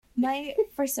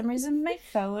For some reason, my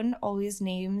phone always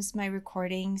names my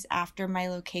recordings after my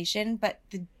location, but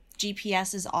the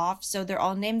GPS is off, so they're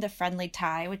all named the Friendly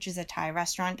Thai, which is a Thai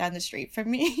restaurant down the street from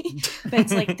me. But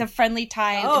it's like the Friendly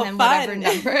Thai and then whatever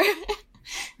number.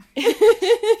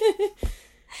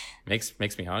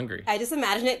 Makes me hungry. I just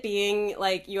imagine it being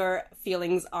like your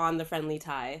feelings on the Friendly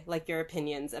Thai, like your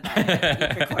opinions about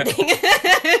it recording.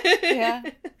 Yeah.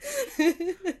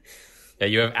 Yeah,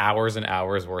 you have hours and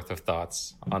hours worth of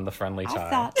thoughts on the Friendly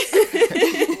Thai.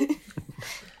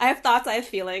 I have thoughts, I have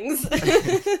feelings.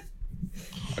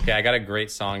 Okay, I got a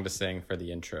great song to sing for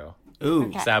the intro. Ooh.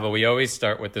 Okay. Saba, we always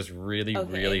start with this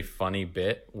really funny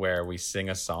bit where we sing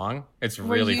a song. It's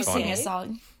really you funny. sing a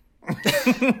song.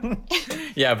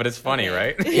 Yeah, but it's funny,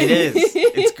 right? It is.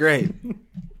 It's great.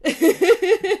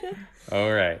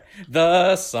 All right.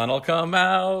 The sun'll come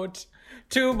out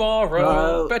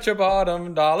tomorrow. Bet your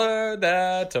bottom dollar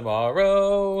that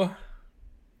tomorrow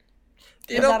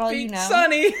Is that all you know?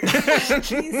 sunny.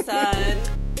 Jeez,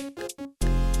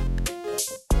 son.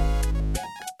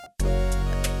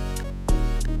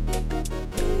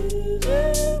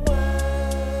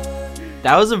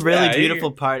 That was a really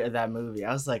beautiful part of that movie.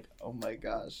 I was like, oh my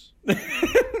gosh.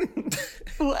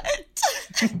 What?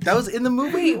 That was in the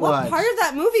movie. Wait, what part of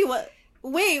that movie?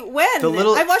 Wait, when?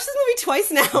 I watched this movie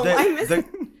twice now. I missed it.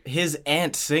 His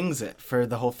aunt sings it for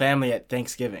the whole family at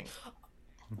Thanksgiving.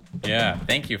 Yeah,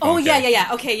 thank you. Oh, Funke. yeah.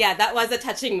 Okay, yeah, that was a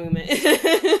touching moment.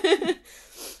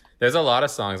 There's a lot of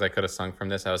songs I could have sung from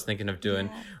this. I was thinking of doing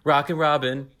Rockin'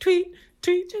 Robin, tweet,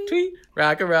 tweet, tweet,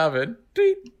 Rockin' Robin,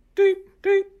 tweet, tweet,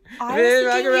 tweet. I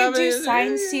was thinking you'd do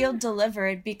Signed, Sealed,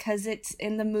 Delivered because it's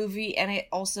in the movie and it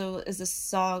also is a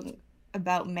song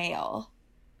about mail.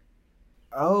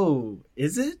 Oh,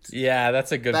 is it? Yeah,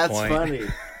 that's a good point. That's funny.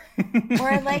 Or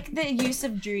I like the use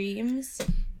of dreams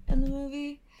in the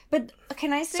movie. But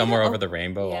can I say Somewhere Over the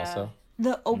Rainbow Yeah. also.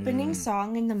 the opening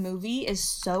song in the movie is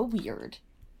so weird.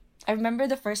 I remember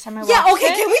the first time I watched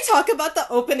okay, can we talk about the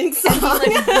opening song?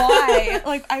 like, why?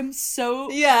 Like, I'm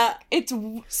so... Yeah. It's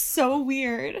so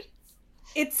weird.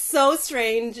 It's so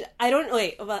strange. I don't...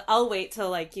 Wait, but I'll wait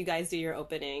till, like, you guys do your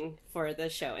opening for the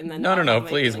show, and then... No,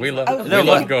 please. We love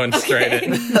Okay. going straight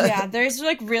in. Yeah, there's,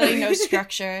 like, really no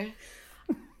structure.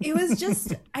 It was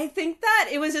just... I think that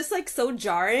it was just, like, so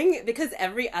jarring, because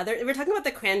every other... We're talking about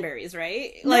the Cranberries,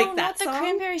 right? Like, no, that not the song?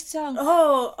 Cranberry song.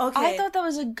 Oh, okay. I thought that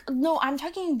was no, I'm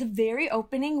talking the very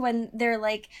opening when they're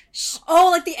like,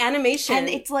 Oh, like the animation. and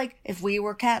it's like, if we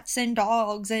were cats and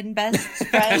dogs and best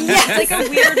friends. It's like a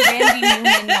weird Randy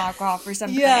Newman knockoff or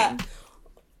something. Yeah.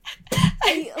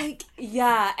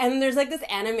 And there's like this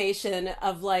animation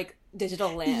of like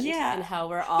digital land and how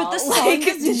we're all but the song like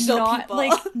is digital not people.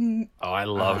 like Oh, I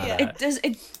love that.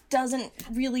 it doesn't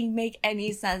really make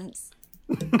any sense.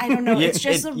 I don't know. It's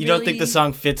just you don't think the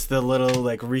song fits the little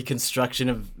like reconstruction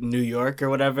of New York or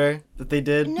whatever that they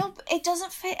did? No, it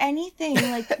doesn't fit anything.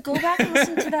 Like, go back and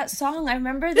listen to that song. I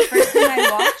remember the first time I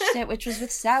watched it, which was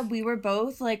with Sab, we were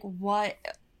both like, what?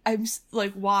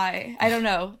 Why? I don't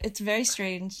know. It's very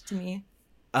strange to me.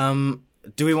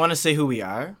 Do we want to say who we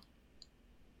are?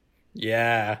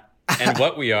 Yeah. And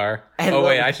what we are. And Oh, what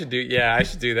wait, we- I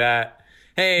should do that.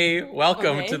 Hey,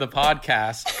 welcome Okay. to the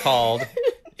podcast called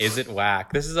Is It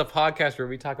Whack? This is a podcast where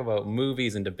we talk about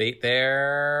movies and debate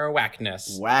their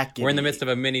whackness. Wackity. We're in the midst of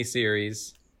a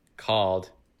mini-series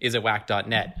called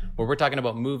isitwhack.net, where we're talking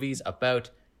about movies about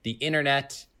the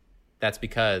internet. That's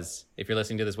because, if you're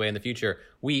listening to this way in the future,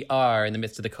 we are in the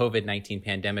midst of the COVID-19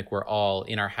 pandemic. We're all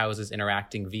in our houses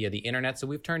interacting via the internet, so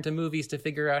we've turned to movies to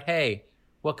figure out, hey,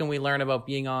 what can we learn about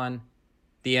being on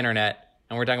the internet?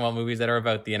 And we're talking about movies that are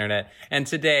about the internet. And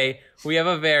today, we have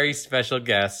a very special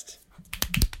guest.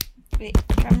 Wait,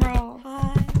 drum roll.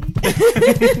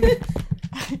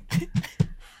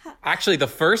 Actually, the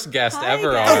first guest Hi,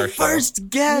 ever guys. on our show. First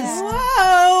guest. Wow.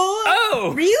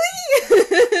 Oh!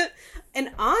 Really? An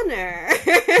honor.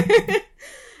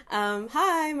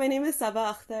 Hi, my name is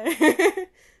Saba Akhtar.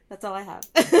 That's all I have.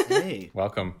 Hey,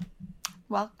 Welcome.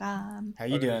 Welcome. how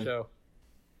you Welcome to the doing? show.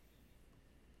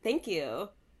 Thank you.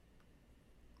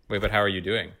 Wait, but how are you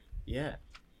doing? Yeah.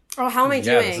 Oh, how am I Yeah,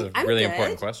 doing? this is a I'm really good.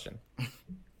 important question.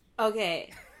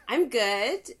 Okay, I'm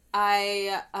good.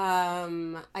 I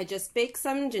just baked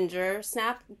some ginger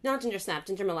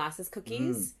molasses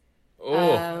cookies,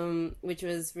 Oh, which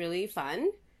was really fun.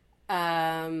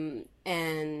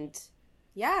 And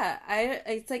yeah,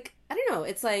 it's like I don't know.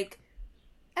 It's like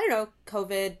I don't know.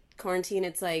 COVID quarantine.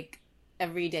 It's like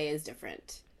every day is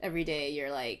different. Every day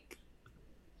you're like.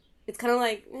 It's kind of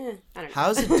like I don't know.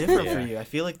 How's it different for Yeah. you? I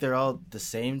feel like they're all the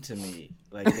same to me.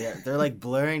 Like they're like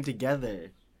blurring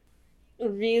together.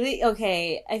 Really?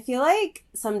 Okay. I feel like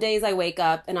some days I wake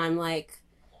up and I'm like,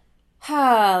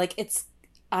 like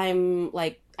I'm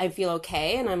like, I feel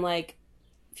okay. And I'm like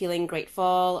feeling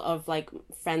grateful of like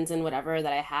friends and whatever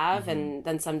that I have. And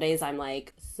then some days I'm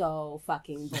like so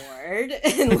fucking bored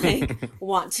and like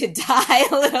want to die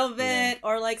a little bit. Yeah.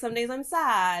 Or like some days I'm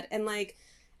sad. And like,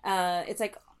 it's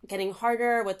like getting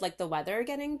harder with like the weather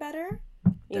getting better,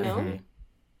 you know? Definitely.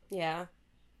 Yeah.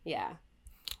 Yeah.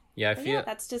 Yeah, But yeah,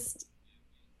 that's just,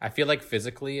 I feel like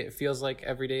physically it feels like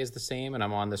every day is the same and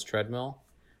I'm on this treadmill,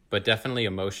 but definitely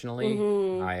emotionally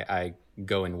I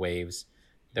go in waves.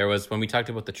 There was when we talked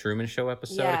about the Truman Show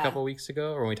episode a Yeah. couple weeks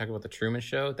ago, or when we talked about the Truman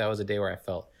Show, that was a day where I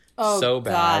felt oh so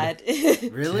bad.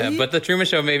 God. Really? Yeah, but the Truman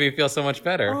Show made me feel so much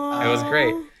better. It was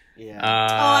great. yeah.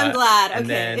 I'm glad. And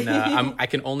Okay. then I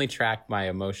can only track my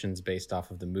emotions based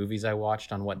off of the movies I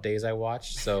watched on what days I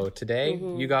watched. So today,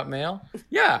 you got mail.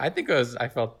 Yeah, I think I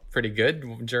felt pretty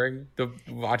good during the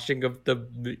watching of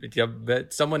the.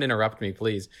 Someone interrupt me,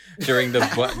 please. During the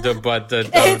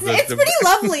It's pretty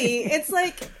lovely. It's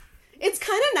like it's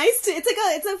kind of nice to.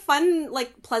 It's a fun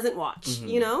like pleasant watch.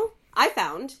 You know, I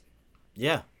found.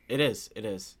 Yeah, it is. It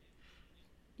is.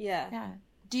 Yeah.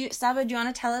 Yeah. Saba, do you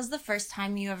want to tell us the first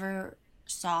time you ever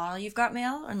saw You've Got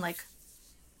Mail? And like,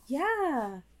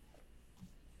 Yeah.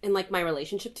 And like my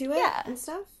relationship to it Yeah. and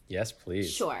stuff. Yes, please.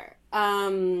 Sure.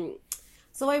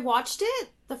 So I watched it.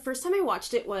 The first time I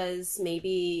watched it was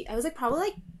maybe I was like probably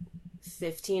like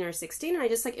 15 or 16, and I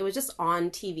just like it was just on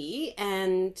TV,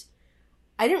 and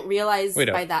I didn't realize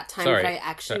by that time that I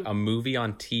actually a movie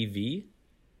on TV.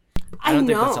 I don't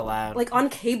know, think that's allowed. like on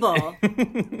cable.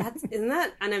 Isn't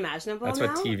that unimaginable? That's now?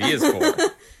 what TV is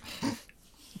for.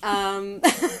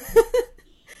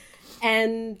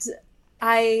 And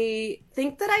I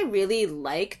think that I really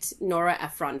liked Nora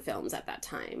Ephron films at that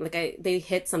time. Like they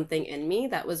hit something in me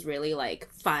that was really like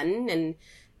fun, and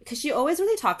because she always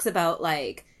really talks about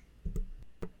like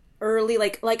early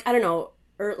like I don't know,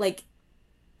 like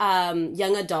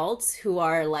young adults who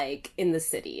are like in the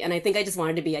city, and I think I just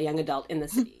wanted to be a young adult in the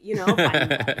city, you know. Finding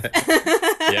love.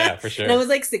 Yeah, for sure. And I was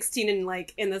like 16 and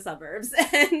like in the suburbs,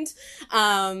 and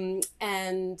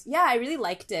yeah, I really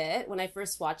liked it when I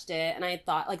first watched it, and I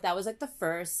thought like that was like the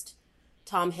first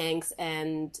Tom Hanks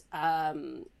and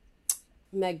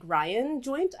Meg Ryan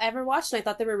joint I ever watched, and I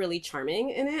thought they were really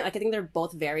charming in it. Like I think they're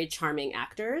both very charming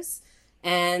actors,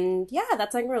 and yeah,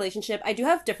 that's like a relationship. I do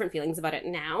have different feelings about it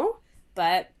now.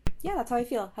 But yeah, that's how I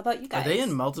feel. How about you guys? Are they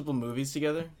in multiple movies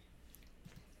together?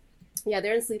 Yeah,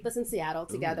 they're in Sleepless in Seattle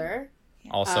together.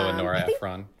 Also a Nora I think-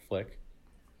 Ephron flick.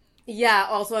 Yeah,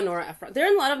 also a Nora Ephron. They're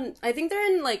in a lot of. I think they're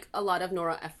in like a lot of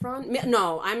Nora Ephron.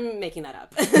 No, I'm making that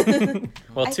up.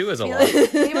 Well, I two is a feel lot.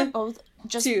 like they were both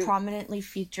just Two. prominently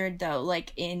featured though,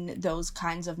 like in those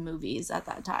kinds of movies at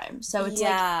that time. So it's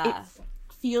Yeah. like it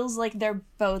feels like they're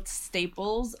both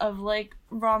staples of like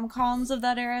rom-coms of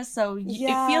that era. So it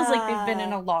feels like they've been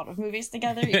in a lot of movies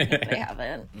together, even if they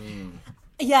haven't.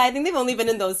 Yeah, I think they've only been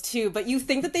in those two, but you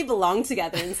think that they belong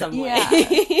together in some way.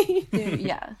 Yeah.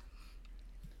 Yeah.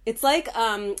 It's like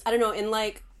I don't know, in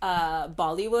like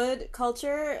Bollywood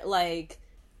culture, like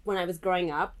when I was growing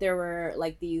up, there were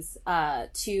like these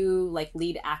two like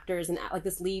lead actors and like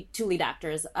two lead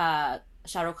actors,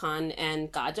 Shah Rukh Khan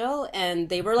and Kajol, and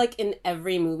they were like in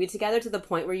every movie together to the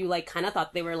point where you like kind of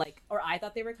thought they were like, or I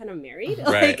thought they were kind of married,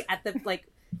 Right. like at the like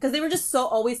because they were just so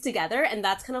always together, and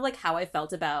that's kind of like how I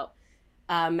felt about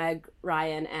Meg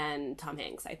Ryan and Tom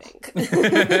Hanks, I think.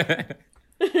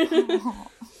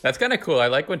 That's kind of cool. I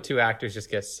like when two actors just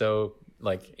get so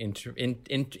like in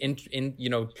you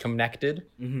know connected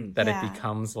that Yeah. it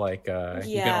becomes like you can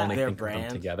Yeah. only Their think of brand.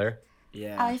 them together.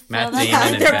 Yeah. I feel Matt that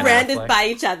Damon and They're Ben branded Affleck. by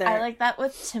each other. I like that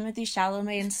with Timothy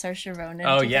Chalamet and Saoirse Ronan.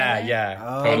 Oh together. yeah,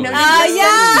 Oh. totally. No,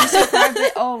 yeah. so far,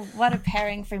 but oh, what a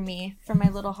pairing for me, for my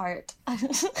little heart.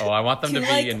 Oh, I want them Two to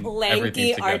be like in lanky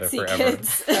everything together artsy forever.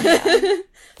 kids.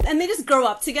 And they just grow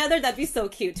up together. That'd be so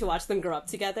cute to watch them grow up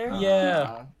together.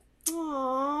 Yeah.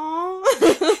 Aww.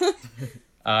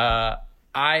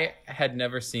 I had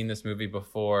never seen this movie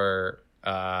before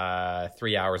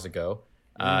 3 hours ago.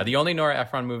 The only Nora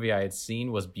Ephron movie I had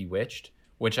seen was Bewitched,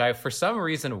 which I, for some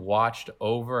reason, watched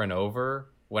over and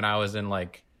over when I was in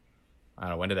like, I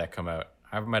don't know, when did that come out?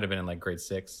 I might have been in like grade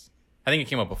 6. I think it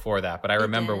came out before that, but I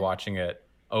remember did. watching it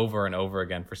over and over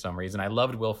again for some reason. I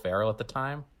loved Will Ferrell at the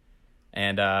time.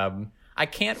 And I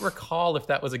can't recall if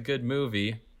that was a good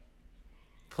movie.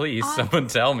 Please, someone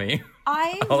tell me.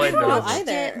 I All I know is- watched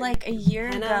it like a year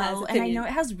Hannah has ago, and I know opinions.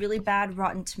 it has really bad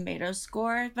Rotten Tomatoes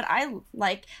score, but I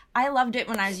loved it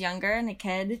when I was younger and a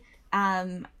kid,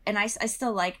 and I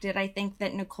still liked it. I think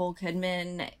that Nicole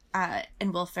Kidman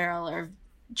and Will Ferrell are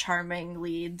charming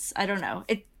leads. I don't know.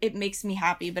 It makes me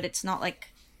happy, but it's not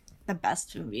like the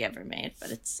best movie ever made,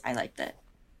 but I liked it.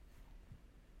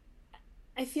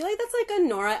 I feel like that's like a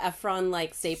Nora Ephron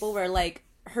like staple where like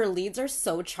her leads are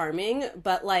so charming,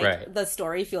 but like Right. the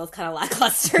story feels kind of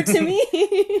lackluster to me.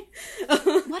 What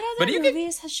But other you could-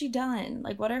 movies has she done?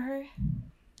 Like, what are her?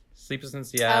 Sleepless in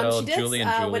Seattle, she did Julie and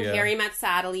Julia. When Harry Met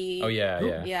Sally. Oh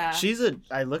yeah. Yeah.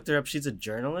 I looked her up. She's a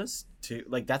journalist too.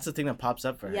 Like that's the thing that pops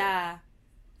up for her. Yeah.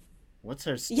 What's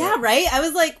her story? Yeah, right? I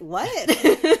was like, what?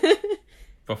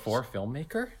 Before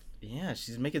filmmaker. Yeah,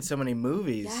 she's making so many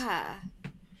movies. Yeah.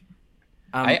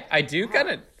 I do kind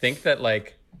of think that,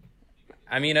 like,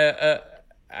 I mean,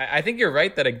 I think you're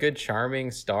right that a good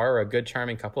charming star or a good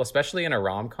charming couple, especially in a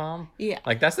rom-com, Yeah.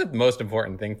 like that's the most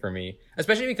important thing for me,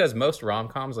 especially because most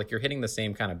rom-coms, like, you're hitting the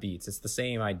same kind of beats. It's the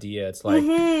same idea. It's like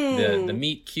the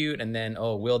meet cute, and then,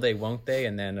 oh, will they, won't they,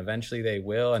 and then eventually they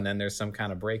will, and then there's some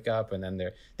kind of breakup, and then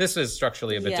this is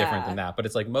structurally a bit different than that, but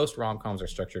it's like most rom-coms are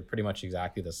structured pretty much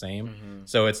exactly the same.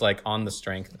 So it's like on the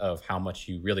strength of how much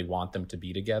you really want them to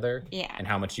be together, Yeah. and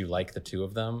how much you like the two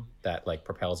of them, that like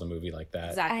propels a movie like that.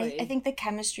 Exactly. I think the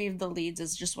chemistry of the leads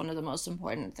is just one of the most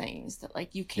important things that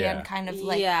like you can Yeah. kind of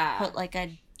like Yeah. put like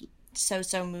a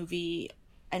so-so movie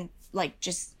and like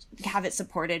just have it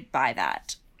supported by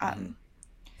that.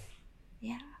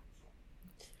 Yeah.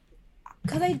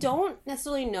 Because I don't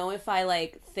necessarily know if I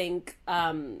like think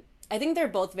I think they're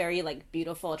both very like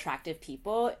beautiful, attractive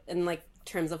people in like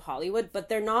terms of Hollywood, but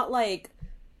they're not like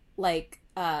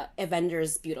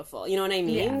Avengers beautiful, you know what I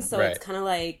mean? Yeah. So Right. it's kind of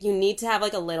like you need to have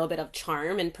like a little bit of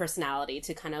charm and personality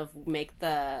to kind of make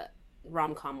the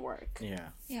rom-com work. Yeah.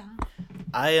 Yeah.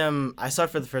 I saw it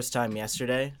for the first time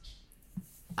yesterday.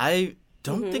 I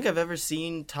don't Mm-hmm. think I've ever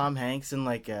seen Tom Hanks in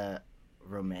like a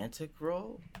romantic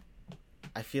role.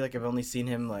 I feel like I've only seen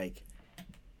him like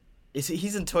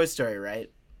he's in Toy Story, right?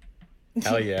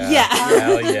 Hell yeah. Yeah.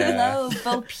 Hell yeah. Hello,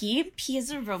 Bo Peep. He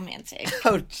is a romantic.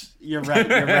 Oh, you're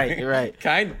right. You're right.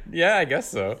 Yeah, I guess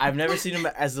so. I've never seen him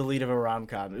as the lead of a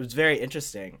rom-com. It was very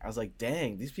interesting. I was like,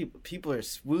 dang, these people are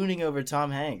swooning over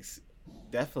Tom Hanks.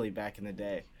 Definitely back in the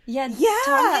day. Yeah. Yeah.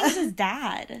 Tom Hanks' is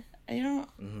dad. I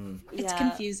don't. It's Yeah.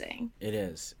 confusing. It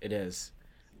is.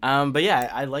 But yeah,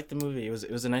 I liked the movie.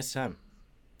 It was a nice time.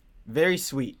 Very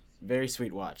sweet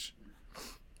watch.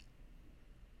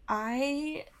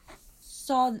 I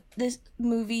saw this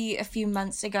movie a few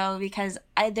months ago because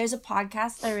there's a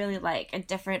podcast I really like, a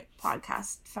different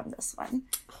podcast from this one.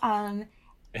 And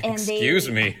Excuse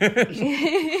me.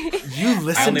 You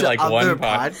listen only to like other one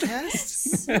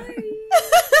podcasts?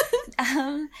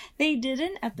 they did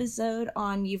an episode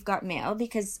on You've Got Mail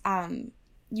because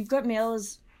You've Got Mail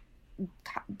is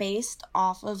based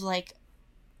off of like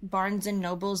Barnes and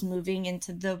Noble's moving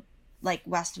into the like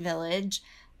West Village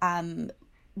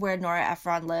where Nora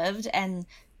Ephron lived, and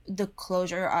the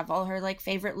closure of all her like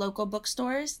favorite local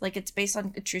bookstores. Like it's based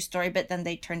on a true story, but then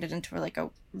they turned it into like a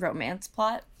romance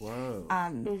plot. Whoa.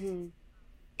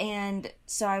 And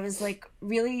so I was like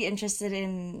really interested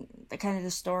in the kind of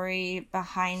the story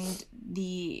behind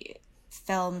the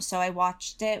film. So I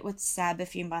watched it with Seb a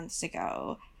few months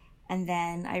ago, and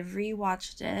then I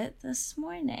rewatched it this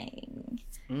morning.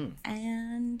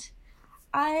 And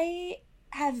I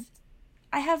have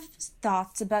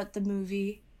thoughts about the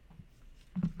movie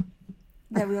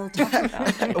that we'll talk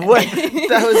about. What?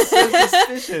 That was so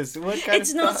suspicious. What kind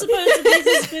It's of not thought? supposed to be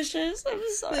suspicious. I'm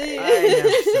sorry. I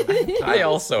have some I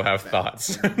also have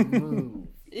thoughts.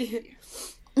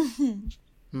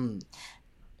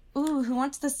 Ooh, who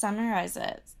wants to summarize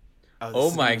it? Oh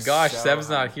this my is gosh, so Seb's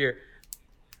hard. not here.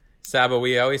 Saba,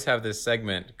 we always have this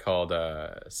segment called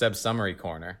Seb Summary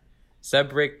Corner.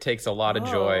 Seb Rick takes a lot of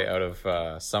joy out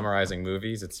of summarizing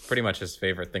movies. It's pretty much his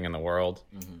favorite thing in the world.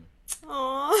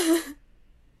 Aww.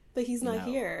 But he's not No.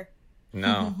 here.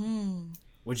 No.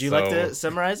 Would you like to So-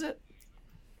 summarize it?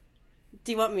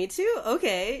 Do you want me to?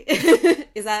 Okay.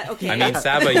 Is that okay? I mean,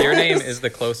 Saba, your name is the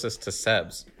closest to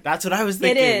Seb's. That's what I was It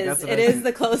thinking. is. That's what It I was is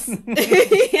the close.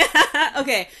 Yeah.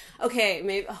 Okay. Okay.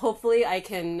 Maybe. Hopefully, I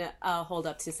can hold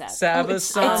up to Seb. Saba's it's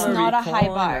Summary not a high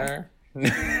bar.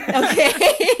 Corner. Okay.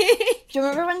 Do you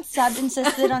remember when Seb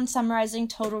insisted on summarizing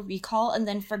Total Recall and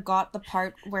then forgot the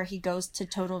part where he goes to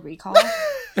Total Recall?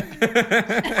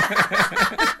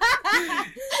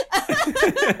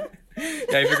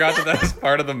 Yeah, I forgot that was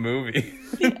part of the movie.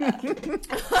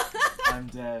 I'm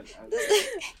dead.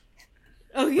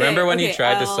 Okay. Remember when he okay,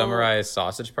 tried to I'll- summarize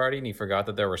Sausage Party and he forgot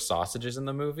that there were sausages in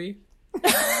the movie?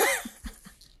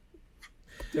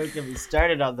 Don't get me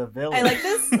started on the villain. I like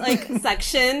this like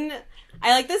section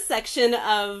I like this section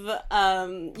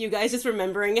of you guys just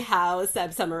remembering how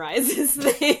Seb summarizes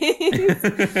things.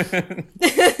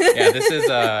 Yeah,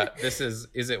 this is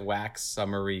it Wax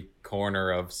summary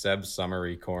corner of Seb's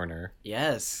summary corner.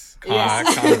 Yes.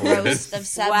 Roast of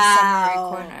Seb's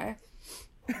Wow. summary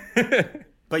corner.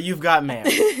 But you've got mail.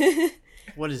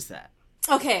 What is that?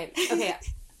 Okay. Okay,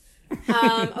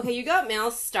 You Got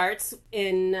Mail starts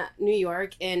in New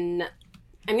York in,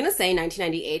 I'm going to say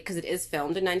 1998 because it is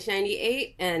filmed in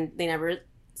 1998 and they never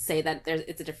say that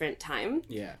it's a different time.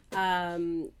 Yeah.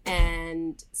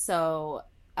 And so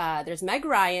there's Meg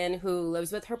Ryan who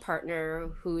lives with her partner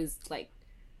who is like,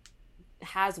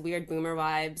 has weird boomer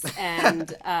vibes and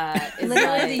is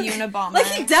Literally the Unabomber. like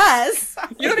he does.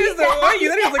 You know he's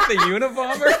like the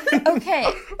Unabomber?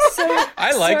 Okay, so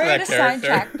I like sorry that to character.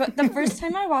 sidetrack, but the first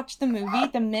time I watched the movie,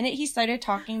 the minute he started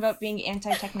talking about being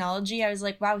anti-technology, I was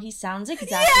like, wow, he sounds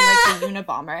exactly like the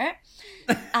Unabomber.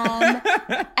 And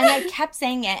I kept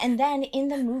saying it, and then in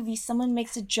the movie, someone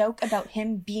makes a joke about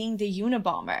him being the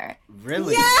Unabomber.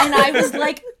 Really? And I was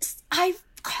like, I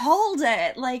called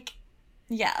it. Like,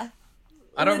 yeah.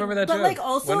 I don't remember that But, joke. like,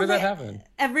 also, when did that like, happen?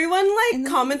 Everyone like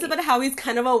comments about how he's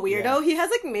kind of a weirdo. Yeah. He has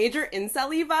like major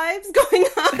incel-y vibes going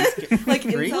on. Like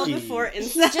incel freaky. before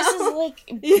incel. He just is like,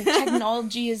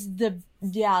 technology is the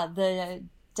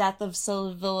death of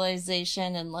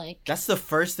civilization and like... That's the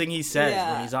first thing he says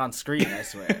Yeah. when he's on screen, I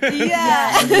swear.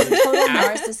 Yeah. He's a total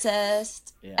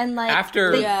narcissist. Yeah. And like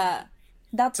After- Yeah.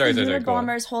 that's Sorry, the go on.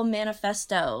 Unabomber's whole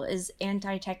manifesto is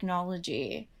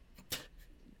anti-technology.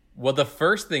 Well, the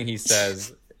first thing he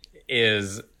says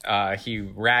is he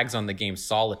rags on the game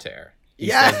Solitaire. He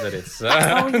Yeah. says that it's...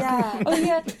 Oh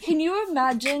yeah. Can you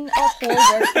imagine a whole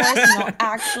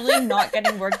workforce not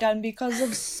getting work done because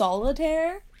of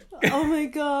solitaire? Oh my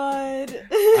god.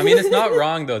 I mean, it's not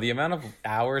wrong, though. The amount of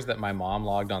hours that my mom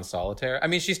logged on Solitaire... I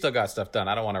mean, she still got stuff done.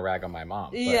 I don't want to rag on my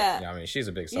mom. But, Yeah. I mean, she's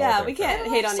a big Solitaire Yeah, we fan. can't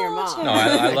hate on your mom. Solitaire. No,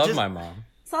 I love Just- my mom.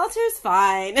 Solitaire's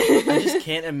fine. I just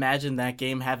can't imagine that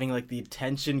game having like the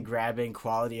attention-grabbing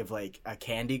quality of like a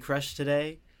Candy Crush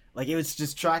today. Like it was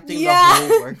distracting Yeah. the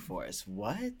whole workforce.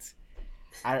 What?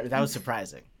 That was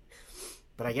surprising.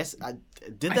 But I guess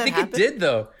did that I think happen? it did,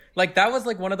 though. Like, that was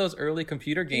like one of those early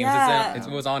computer games. Yeah. It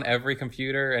was on every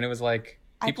computer, and it was like...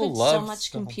 I People played love so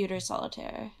much computer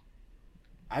solitaire.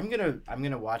 I'm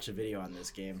gonna watch a video on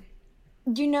this game.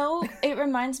 You know, it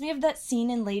reminds me of that scene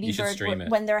in Lady You should Bird stream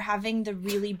it. when they're having the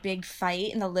really big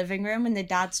fight in the living room and the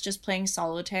dad's just playing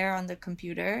solitaire on the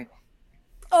computer.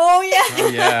 Oh yeah. Oh,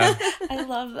 yeah. I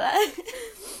love that.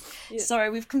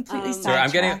 Sorry, we've completely Sorry, I'm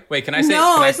sidetracked. getting... Wait, can I say,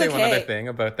 No, can I it's say one okay. other thing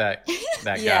about that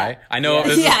Yeah. guy? I know Yeah.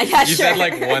 this is, Yeah, you said sure.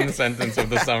 like one sentence of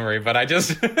the summary, but I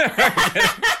just...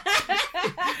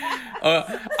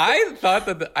 I thought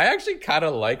that... I actually kind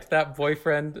of liked that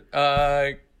boyfriend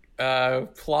plot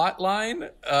line.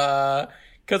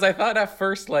 Because I thought at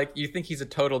first, like, you think he's a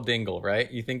total dingle, right?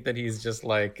 You think that he's just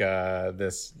like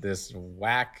this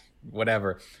whack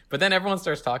whatever. But then everyone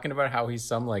starts talking about how he's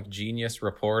some like genius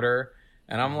reporter.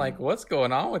 And I'm like, what's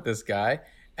going on with this guy?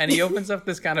 And he opens up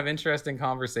this kind of interesting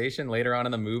conversation later on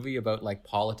in the movie about like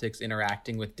politics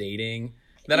interacting with dating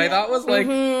that I thought was like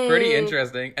pretty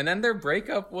interesting. And then their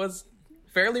breakup was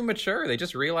fairly mature. They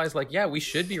just realized like, yeah, we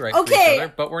should be right for each Okay.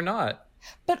 other, but we're not.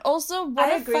 But also, what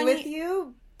I a agree funny... with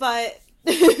you, but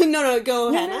no, go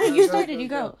ahead. No, you started, you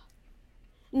go.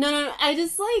 No. I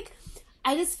just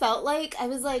felt like I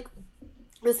was like,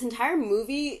 this entire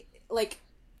movie like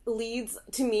leads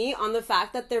to me on the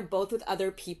fact that they're both with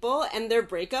other people and their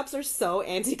breakups are so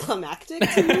anticlimactic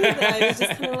to me that I was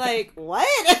just kind of like, what?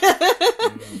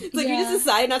 It's like you Yeah. just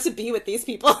decide not to be with these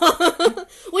people,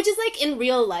 which is like in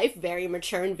real life very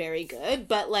mature and very good,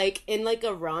 but like in like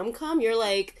a rom-com, you're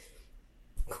like,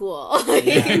 cool, like,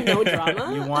 no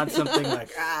drama. You want something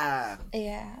like Yeah.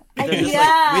 They're just Yeah.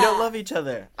 like, we don't love each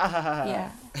other.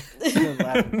 Yeah.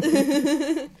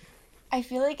 Yeah. I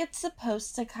feel like it's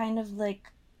supposed to kind of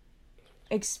like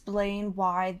explain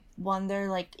why one they're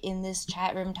like in this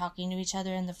chat room talking to each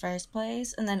other in the first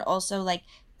place, and then also like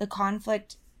the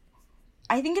conflict.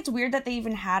 I think it's weird that they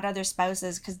even had other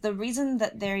spouses because the reason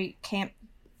that they can't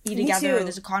be Me together or too.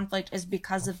 there's a conflict is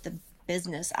because of the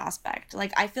business aspect.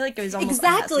 Like I feel like it was almost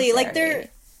Exactly, like unnecessary.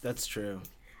 That's true.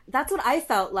 That's what I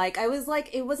felt like. I was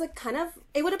like, it was a kind of,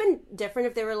 it would have been different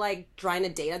if they were like trying to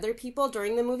date other people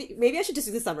during the movie. Maybe I should just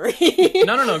do the summary.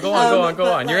 No, go on.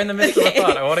 but, You're in the midst of the okay.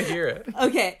 thought. I want to hear it.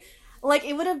 Okay. Like,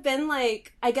 it would have been,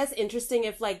 like, I guess interesting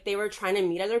if, like, they were trying to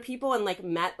meet other people and, like,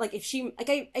 met, like, if she,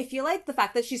 like, I feel like the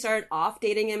fact that she started off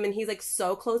dating him and he's, like,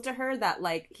 so close to her that,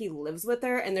 like, he lives with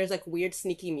her and there's, like, weird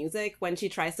sneaky music when she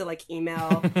tries to, like,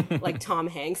 email, like, Tom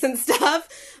Hanks and stuff.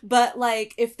 But,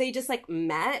 like, if they just, like,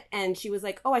 met and she was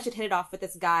like, oh, I should hit it off with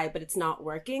this guy, but it's not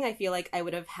working, I feel like I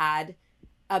would have had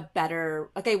a better,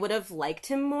 like, I would have liked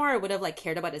him more. I would have, like,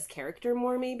 cared about his character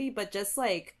more, maybe. But just,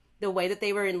 like, the way that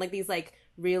they were in, like, these, like,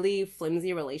 really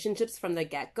flimsy relationships from the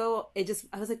get-go, I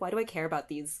was like, why do I care about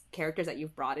these characters that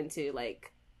you've brought into,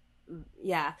 like,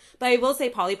 yeah. But I will say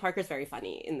Polly Parker's very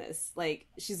funny in this. Like,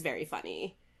 she's very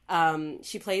funny.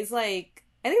 She plays, like,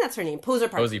 I think that's her name, Poser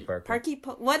Parky. Posey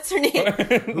Parker. What's her name?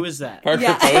 Who is that? Parker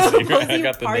Yeah. Posey. Posey I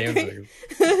got the Parker. names.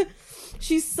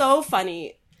 She's so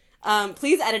funny.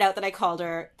 Please edit out that I called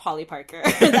her Polly Parker.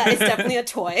 That is definitely a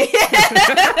toy.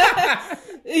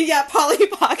 Yeah, Polly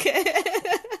Pocket.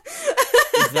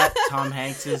 Is that Tom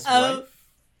Hanks's wife?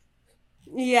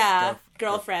 Yeah,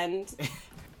 girlfriend.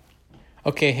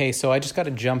 Okay, hey, so I just got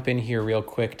to jump in here real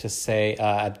quick to say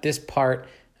at this part,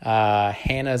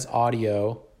 Hannah's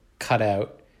audio cut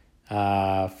out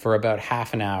for about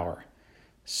half an hour.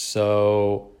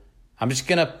 So I'm just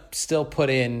going to still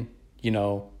put in,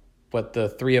 what the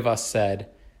three of us said.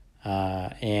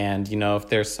 And, if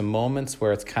there's some moments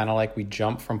where it's kind of like we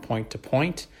jump from point to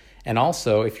point. And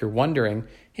also, if you're wondering,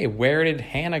 hey, where did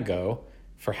Hannah go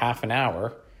for half an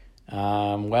hour?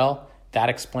 Well, that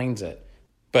explains it.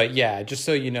 But yeah, just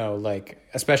so you know, like,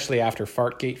 especially after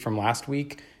Fartgate from last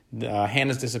week,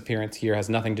 Hannah's disappearance here has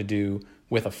nothing to do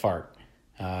with a fart.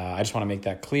 I just want to make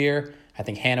that clear. I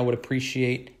think Hannah would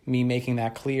appreciate me making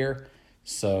that clear.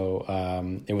 So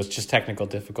it was just technical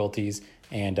difficulties,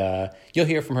 and you'll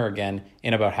hear from her again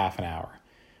in about half an hour.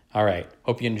 All right.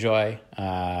 Hope you enjoy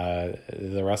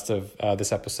the rest of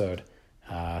this episode.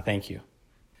 Thank you.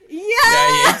 Yeah,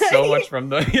 he ate so much from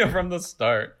the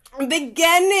start.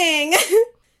 Beginning.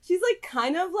 She's like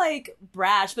kind of like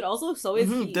brash, but also so is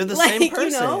he. They're the like, same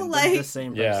person. Like, They're the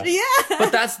same person.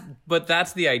 yeah. But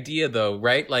that's the idea, though,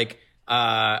 right? Like,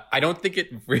 I don't think it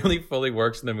really fully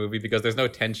works in the movie because there's no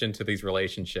tension to these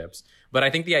relationships. But I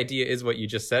think the idea is what you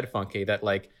just said, Funky, that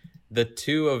like the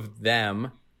two of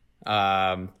them,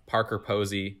 Parker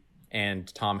Posey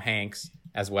and Tom Hanks,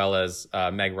 as well as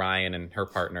Meg Ryan and her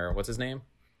partner, what's his name?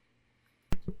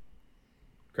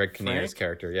 Greg Kinnear's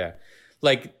character, yeah.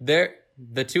 Like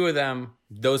the two of them,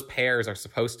 those pairs are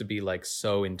supposed to be like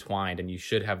so entwined, and you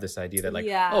should have this idea that like,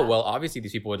 oh, well, obviously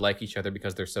these people would like each other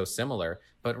because they're so similar,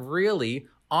 but really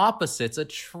opposites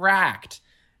attract.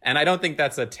 And I don't think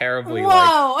that's a terribly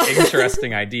like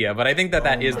interesting idea, but I think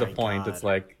that is the point. God. It's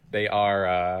like they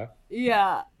are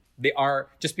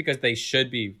just because they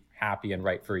should be happy and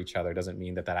right for each other doesn't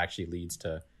mean that actually leads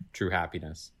to true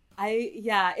happiness.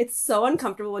 It's so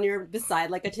uncomfortable when you're beside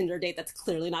like a Tinder date that's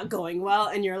clearly not going well,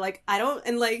 and you're like,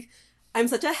 I'm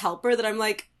such a helper that I'm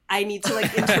like, I need to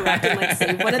like interrupt and like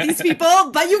save one of these people,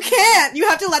 but you can't. You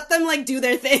have to let them like do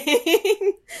their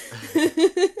thing.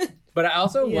 But I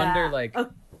also wonder like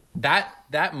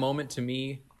that moment to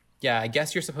me, I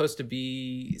guess you're supposed to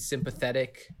be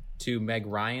sympathetic to Meg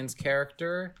Ryan's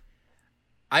character.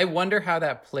 I wonder how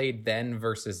that played then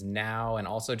versus now, and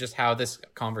also just how this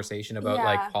conversation about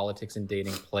like politics and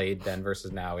dating played then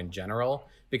versus now in general.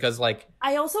 Because like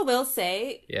I also will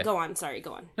say, go on.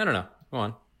 No, go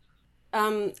on.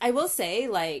 I will say,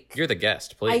 like, you're the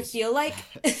guest, please. I feel like,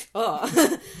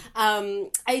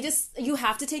 you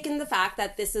have to take in the fact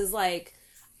that this is like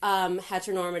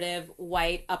heteronormative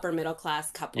white upper middle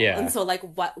class couple, and so like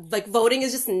voting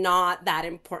is just not that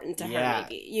important to her,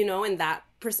 maybe, in that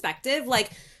perspective.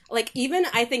 Like even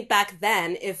I think back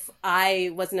then, if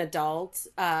I was an adult,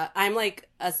 I'm like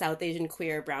a South Asian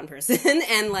queer brown person,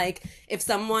 and like if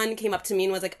someone came up to me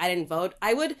and was like, I didn't vote,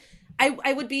 I would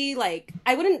be like,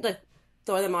 I wouldn't like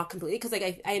throw them off completely, because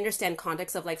like I understand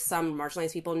context of like some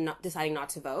marginalized people not deciding not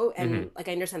to vote, and like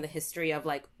I understand the history of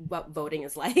like what voting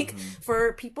is like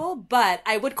for people, but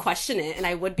I would question it, and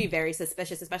I would be very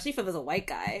suspicious, especially if it was a white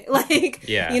guy, like like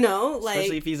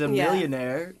especially if he's a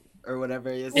millionaire or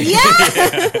whatever he is.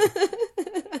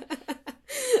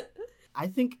 I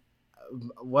think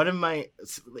one of my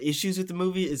issues with the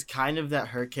movie is kind of that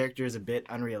her character is a bit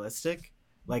unrealistic.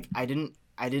 Like I didn't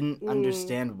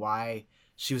understand why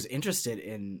she was interested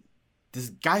in this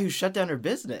guy who shut down her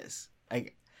business.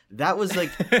 Like that was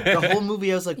like the whole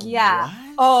movie. I was like, what?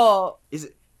 Oh, is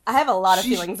it? I have a lot of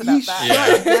feelings about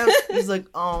that. Yeah. He's like,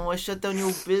 oh, I shut down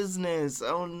your business.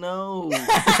 Oh no.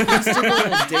 I'm still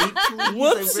on a date, please.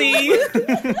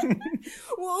 Whoopsie.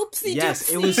 Whoopsie. Yes,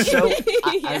 doopsie. it was so.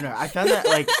 I don't know. I found that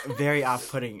like very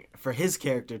off-putting for his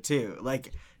character too.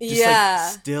 Like, just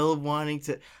like still wanting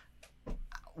to.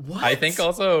 What? I think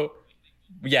also,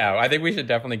 yeah, I think we should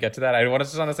definitely get to that. I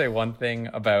just want to say one thing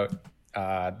about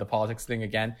the politics thing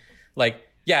again. Like,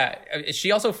 yeah,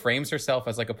 she also frames herself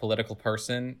as like a political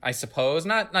person, I suppose.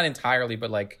 Not entirely, but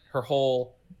like her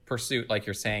whole pursuit, like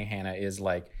you're saying, Hannah, is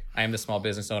like, I am the small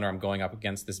business owner. I'm going up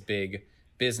against this big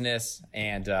business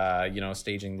and,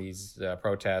 staging these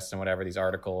protests and whatever, these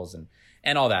articles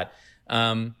and all that.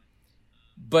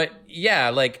 But yeah,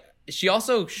 like she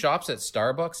also shops at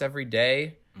Starbucks every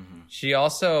day. Mm-hmm. She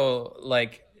also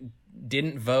like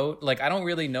didn't vote. Like, I don't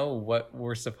really know what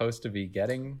we're supposed to be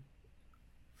getting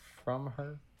from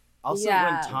her. Also,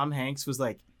 when Tom Hanks was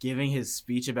like giving his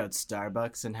speech about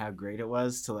Starbucks and how great it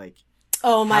was to like,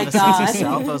 oh my have a god, sense of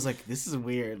self, I was like, this is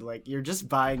weird. Like, you're just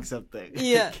buying something.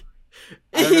 Yeah.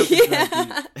 I don't know if it's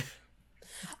that deep.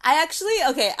 I actually,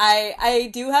 okay, I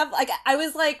do have, like, I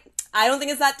was like, I don't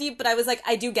think it's that deep, but I was like,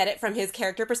 I do get it from his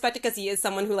character perspective because he is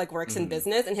someone who like works in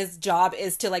business and his job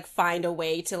is to like find a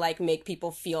way to like make people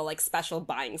feel like special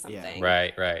buying something.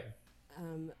 Yeah. Right.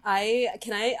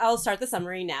 I'll start the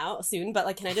summary now soon, but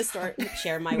like, can I just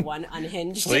share my one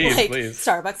unhinged please.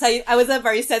 Starbucks? I was a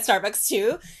barista at Starbucks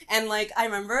too, and like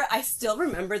I still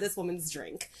remember this woman's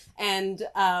drink, and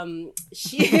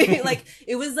she like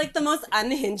it was like the most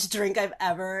unhinged drink I've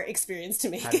ever experienced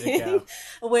making,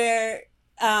 where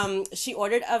she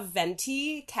ordered a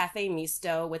venti cafe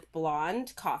misto with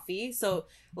blonde coffee. So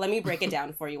let me break it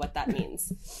down for you what that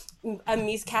means.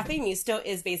 A cafe misto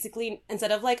is basically,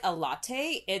 instead of like a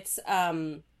latte, it's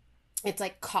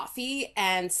like coffee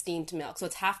and steamed milk. So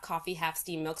it's half coffee, half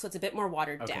steamed milk. So it's a bit more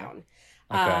watered down.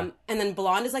 And then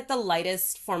blonde is like the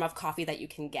lightest form of coffee that you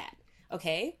can get.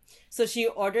 Okay, so she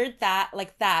ordered that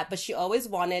like that, but she always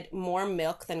wanted more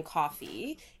milk than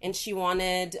coffee, and she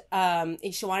wanted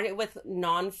it with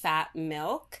non-fat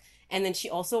milk, and then she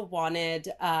also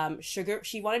wanted sugar.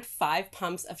 She wanted 5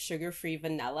 pumps of sugar-free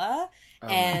vanilla,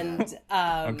 and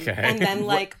then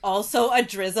like also a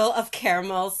drizzle of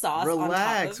caramel sauce. Relax, on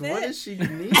top of it. What does she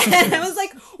need? And I was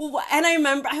like, and I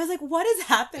remember I was like, what is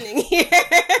happening here?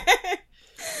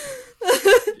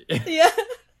 Yeah.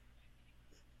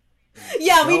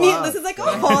 Yeah, we need. This is like a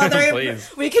whole other.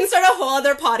 We can start a whole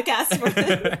other podcast for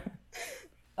this.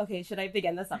 Okay, should I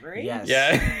begin the summary? Yes.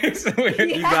 Yeah.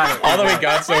 You got it. All that we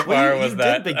got so far was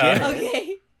that.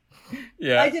 Okay.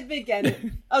 Yeah. I did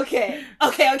begin. Okay.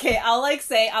 I'll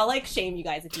shame you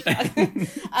guys if you talk.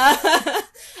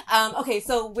 Okay,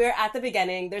 so we're at the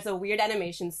beginning. There's a weird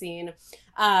animation scene.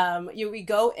 We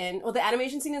go in. Well, the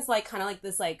animation scene is like kind of like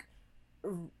this like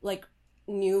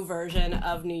new version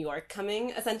of New York coming,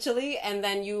 essentially, and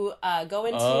then you go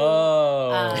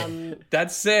into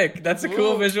that's sick. That's a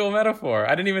cool visual metaphor.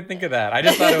 I didn't even think of that. I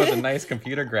just thought it was a nice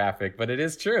computer graphic, but it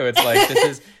is true. It's like this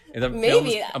is the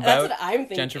maybe film's about that's what I'm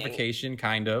thinking. gentrification,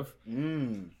 kind of.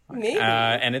 Maybe,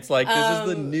 and it's like this is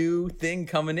the new thing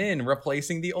coming in,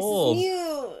 replacing the old.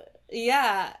 New.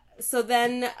 Yeah. So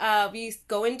then we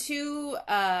go into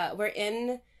we're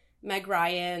in Meg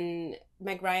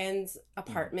Ryan's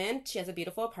apartment. She has a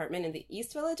beautiful apartment in the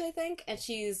East Village, I think, and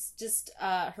she's just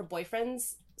her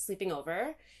boyfriend's sleeping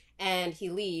over, and he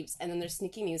leaves, and then there's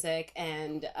sneaky music,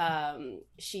 and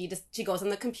she goes on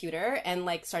the computer and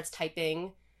like starts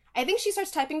typing. I think she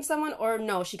starts typing to someone, or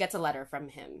no, she gets a letter from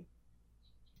him.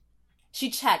 She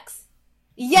checks.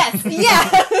 Yes, yeah.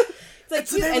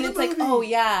 It's like, and it's like, oh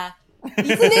yeah. It's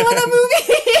the name of the movie.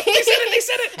 They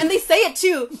said it. And they say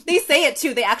it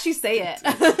too. They actually say it.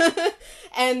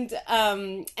 and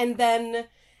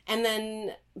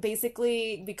then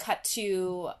basically we cut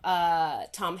to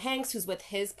Tom Hanks, who's with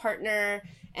his partner,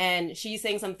 and she's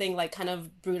saying something like kind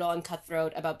of brutal and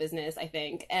cutthroat about business, I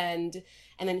think. And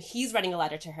then he's writing a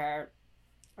letter to her,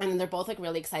 and they're both like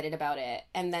really excited about it.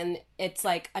 And then it's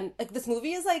like this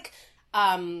movie is like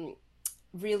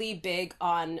really big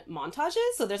on montages.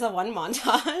 So there's one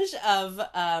montage of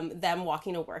them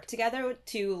walking to work together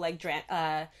to like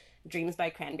Dreams by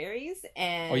Cranberries.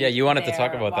 And oh yeah, you wanted to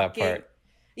talk about that part.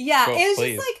 Yeah, Cool, it was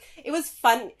please. just like, it was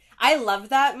fun. I loved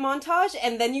that montage,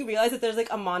 and then you realize that there's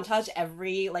like a montage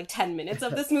every like 10 minutes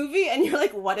of this movie, and you're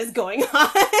like, what is going on?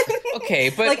 Okay,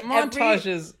 but like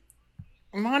montages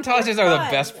are the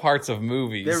best parts of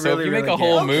movies. They're so really, if you make really a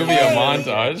whole good. movie Okay. a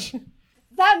montage.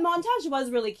 That montage was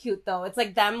really cute, though. It's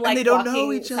like them like they don't walking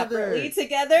know each separately other.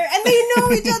 together, and they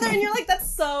know each other, and you're like,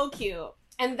 that's so cute.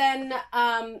 And then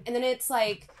it's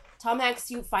like Tom Hanks,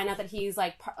 you find out that he's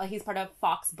like he's part of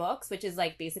Fox Books, which is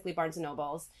like basically Barnes and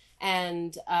Nobles,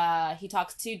 and he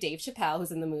talks to Dave Chappelle,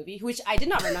 who's in the movie, which I did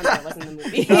not remember was in the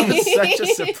movie. That was such a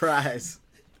surprise.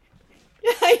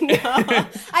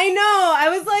 I know. I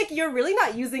was like, you're really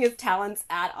not using his talents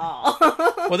at all.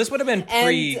 Well, this would have been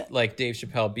pre like Dave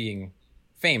Chappelle being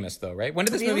famous, though, right? When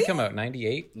did this movie come out?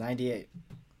 98? 98.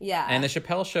 Yeah. And the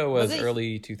Chappelle Show was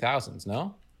early 2000s,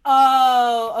 no?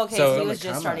 Oh, okay. So he was Come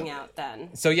just starting on. out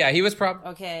then. So yeah, he was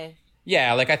Okay.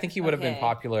 Yeah, like I think he would have been Okay.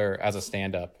 popular as a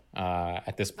stand-up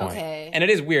at this point. Okay. And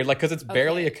it is weird, like because it's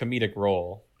barely a comedic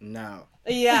role. No.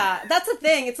 Yeah, that's the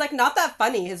thing. It's like not that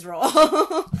funny, his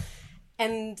role.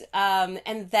 and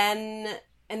then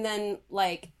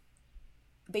like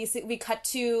basically we cut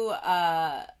to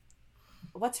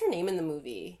what's her name in the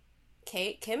movie?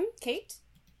 Kate? Yes.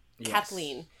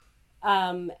 Kathleen.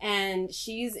 And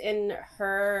she's in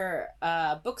her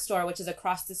bookstore, which is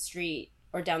across the street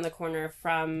or down the corner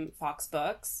from Fox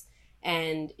Books,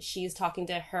 and she's talking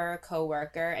to her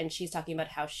coworker, and she's talking about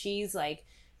how she's like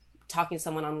talking to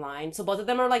someone online. So both of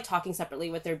them are like talking separately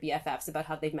with their BFFs about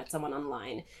how they've met someone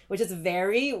online, which is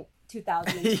very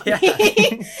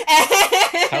 2020.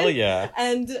 Hell yeah.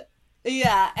 And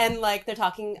yeah, and like they're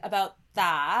talking about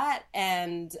that,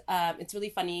 and it's really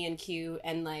funny and cute,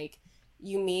 and like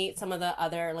you meet some of the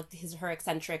other like her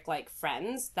eccentric like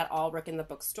friends that all work in the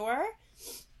bookstore.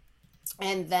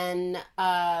 And then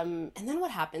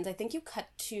what happens? I think you cut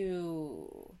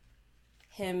to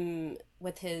him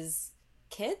with his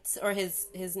kids or his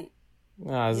the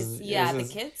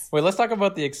kids. Wait, let's talk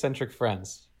about the eccentric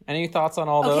friends. Any thoughts on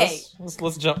all Okay. those?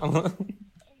 Let's jump.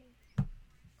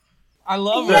 I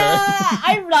love her. Yeah,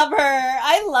 I love her.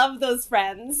 I love those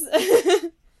friends.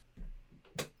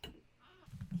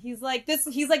 He's like, this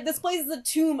place is a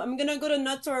tomb. I'm gonna go to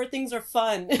nuts or things are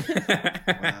fun.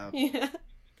 Wow. Yeah.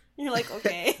 You're like,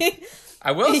 okay.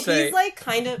 I will say he's like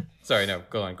kind of. Sorry, no,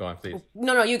 go on, please.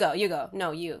 No, you go.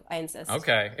 No, you. I insist.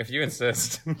 Okay, if you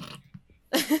insist.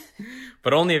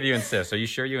 But only if you insist. Are you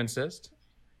sure you insist?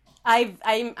 I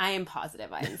am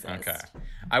positive. I insist. Okay.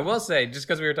 I will say, just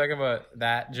because we were talking about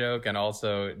that joke and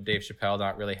also Dave Chappelle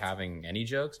not really having any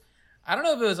jokes, I don't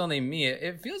know if it was only me.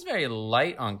 It feels very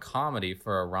light on comedy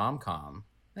for a rom-com.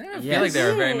 I don't feel like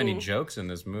there are very many jokes in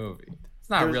this movie. It's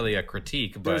not really a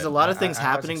critique, but There's a lot of things I was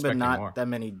happening, but expecting not more. that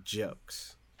many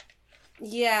jokes.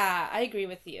 Yeah, I agree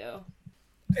with you.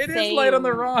 It is Same. light on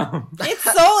the rom.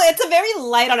 It's a very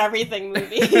light on everything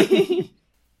movie.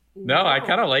 No, I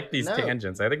kind of like these No.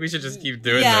 tangents. I think we should just keep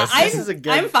doing Yeah, this. This is a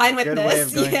good- I'm fine with good this. way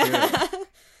of going yeah. through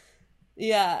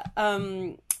Yeah.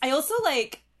 I also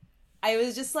like. I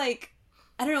was just like,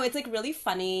 I don't know. It's like really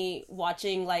funny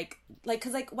watching like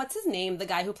because like what's his name? The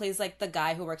guy who plays like the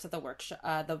guy who works at the workshop,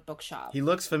 the bookshop. He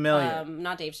looks familiar.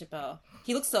 Not Dave Chappelle.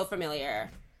 He looks so familiar.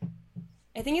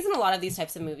 I think he's in a lot of these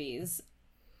types of movies.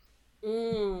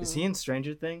 Is he in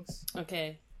Stranger Things?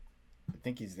 Okay. I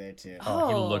think he's there too. Oh,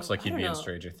 he Oh, looks like I he'd don't be in know.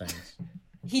 Stranger Things.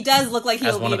 He does look like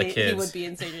As one of the he kids. would be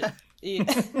in Stranger. Yeah.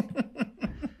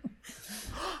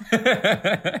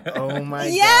 Oh my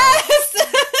Yes. god.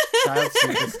 Child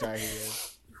superstar he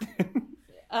is.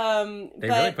 They but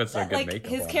really put some good like makeup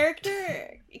his on.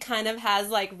 character kind of has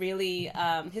like really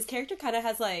his character kind of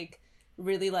has like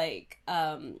really like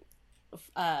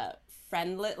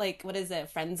friendly, like what is it,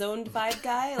 friend zoned vibe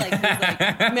guy, like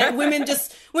he's like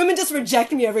women just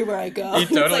reject me everywhere I go. He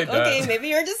totally it's like, okay, does. maybe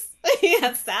you're just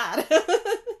yeah, sad.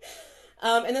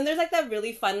 And then there's like that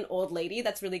really fun old lady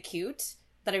that's really cute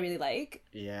that I really like.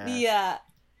 Yeah. Yeah.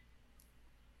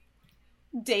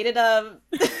 Dated a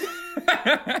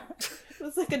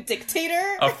was like a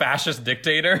dictator. A fascist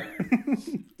dictator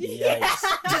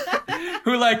Yikes.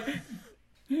 who like,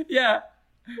 yeah.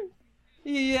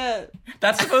 Yeah.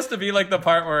 That's supposed to be like the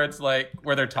part where it's like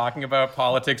where they're talking about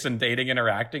politics and dating,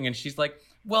 interacting, and she's like,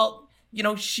 well, you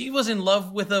know, she was in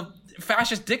love with a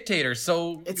fascist dictator,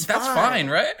 so It's that's fine. fine,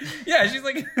 right? Yeah, she's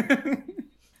like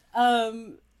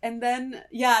And then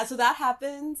yeah, so that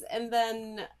happens, and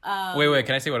then Wait,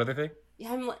 can I say one other thing?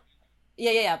 yeah, I'm like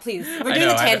yeah, please. We're I doing know,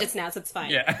 the I know. tangents now, so it's fine.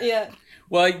 Yeah. Yeah.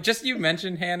 Well, just you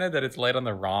mentioned, Hannah, that it's light on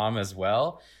the rom as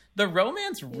well. The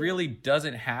romance really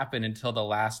doesn't happen until the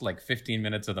last like 15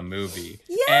 minutes of the movie.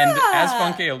 Yeah. And as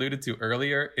Funke alluded to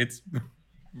earlier, it's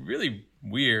really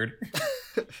weird.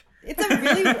 It's a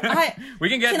really We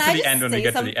can get Can to I the just end when we say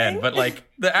get to the end, something? but like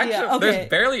the actual Yeah, okay. there's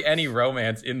barely any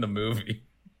romance in the movie.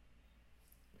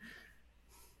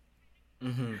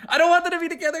 Mm-hmm. I don't want them to be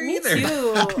together Me either.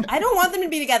 too. I don't want them to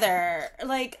be together.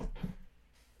 Like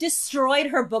destroyed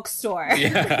her bookstore.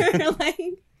 Yeah. Like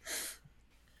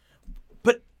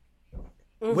But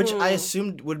which I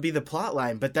assumed would be the plot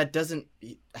line, but that doesn't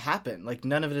happen. Like,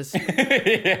 none of it is.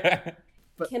 Yeah.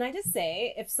 Can I just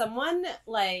say, if someone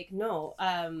like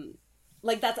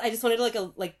that's, I just wanted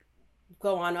to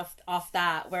go on off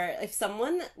that, where if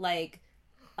someone like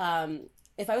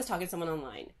if I was talking to someone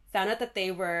online, found out that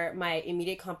they were my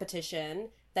immediate competition,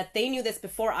 that they knew this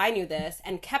before I knew this,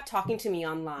 and kept talking to me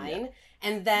online,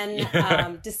 and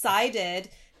then decided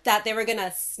that they were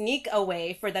gonna sneak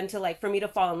away for them to for me to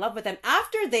fall in love with them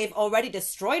after they've already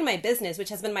destroyed my business, which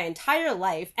has been my entire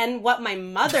life and what my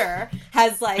mother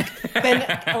has been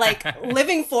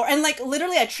living for, and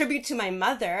literally a tribute to my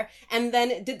mother, and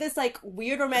then did this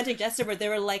weird romantic gesture where they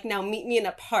were like, now meet me in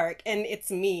a park and it's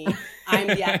me, I'm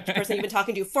the person you've been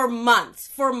talking to for months.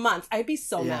 I'd be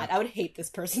so mad. I would hate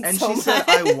this person and so much. And she said,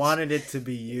 I wanted it to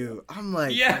be you. I'm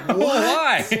like, yeah, what?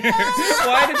 Why?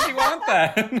 Why did she want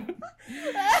that?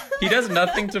 He does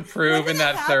nothing to prove in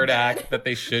that third act that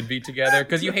they should be together,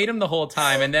 because you hate him the whole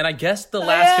time, and then I guess the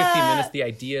last 15 minutes the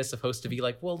idea is supposed to be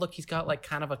well, look, he's got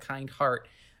kind of a kind heart.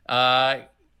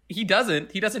 He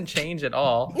doesn't change at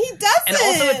all. He doesn't. And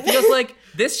also it feels like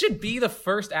this should be the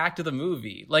first act of the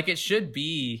movie. It should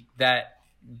be that,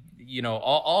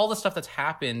 all the stuff that's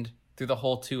happened through the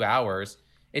whole 2 hours,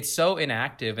 it's so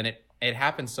inactive, and it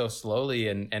happens so slowly,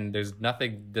 and there's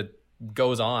nothing that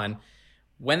goes on.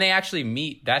 When they actually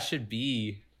meet, that should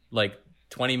be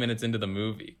 20 minutes into the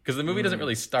movie, because the movie doesn't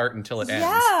really start until it ends.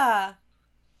 Yeah.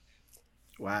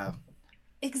 Wow.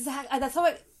 Exactly. That's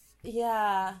how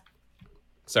yeah.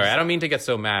 Sorry, I don't mean to get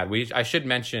so mad. I should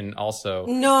mention also,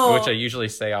 no, which I usually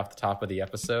say off the top of the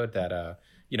episode, that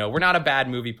we're not a bad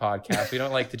movie podcast. We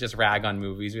don't like to just rag on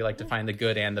movies. We like to find the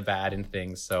good and the bad in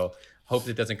things. So hope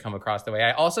it doesn't come across that way.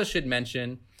 I also should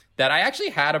mention that I actually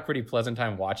had a pretty pleasant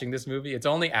time watching this movie. It's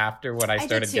only after when I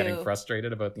started getting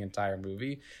frustrated about the entire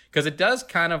movie, because it does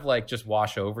kind of just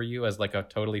wash over you as a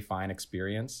totally fine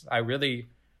experience. I really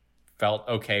felt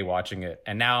okay watching it,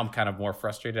 and now I'm kind of more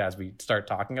frustrated as we start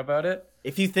talking about it.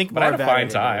 If you think but more I had a about fine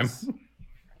it, time.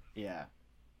 Yeah.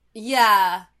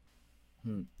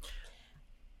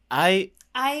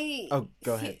 Oh,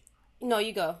 go ahead. No,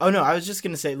 you go. Oh no, I was just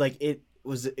gonna say it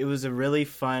was a really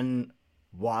fun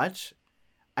watch.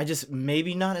 I just,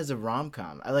 maybe not as a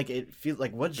rom-com. I it feels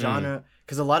what genre,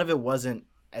 because a lot of it wasn't,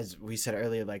 as we said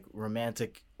earlier,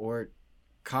 romantic or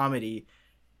comedy.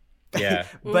 Yeah.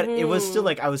 But it was still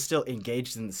I was still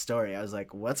engaged in the story. I was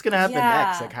like, what's gonna happen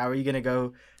next? How are you gonna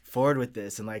go forward with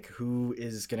this, and who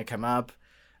is gonna come up?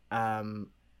 And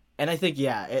I think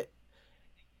it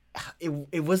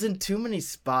wasn't too many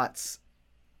spots.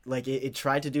 It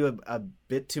tried to do a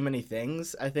bit too many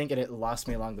things, I think, and it lost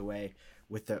me along the way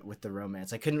with the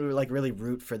romance. I couldn't really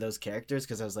root for those characters,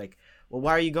 because I was like, well,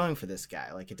 why are you going for this guy?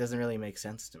 It doesn't really make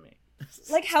sense to me.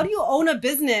 How do you own a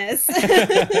business?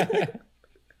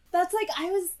 That's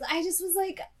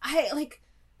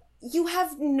you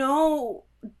have no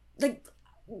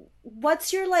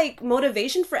what's your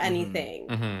motivation for anything?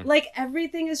 Mm-hmm.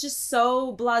 Everything is just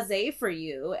so blasé for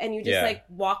you, and you just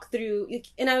walk through,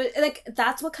 and I was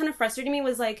that's what kind of frustrated me,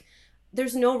 was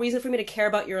there's no reason for me to care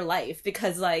about your life,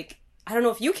 because I don't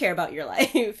know if you care about your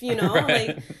life,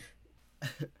 Right.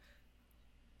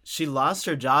 She lost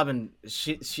her job, and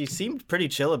she seemed pretty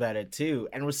chill about it too,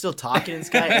 and was still talking to this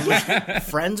guy, and was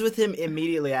friends with him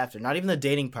immediately after. Not even the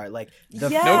dating part, no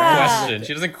question.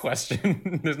 She doesn't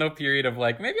question. There's no period of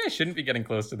maybe I shouldn't be getting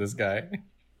close to this guy.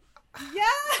 Yeah.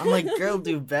 I'm like, girl,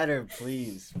 do better,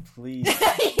 please. You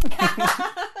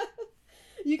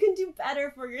can do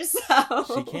better for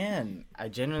yourself. She can. I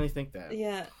genuinely think that.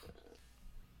 Yeah.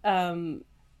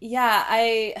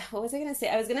 What was I gonna say?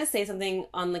 I was gonna say something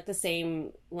on the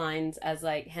same lines as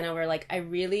Hannah, where I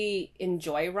really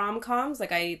enjoy rom-coms.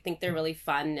 I think they're really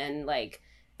fun, and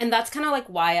and that's kind of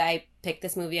why I picked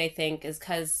this movie, I think, is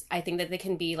because I think that they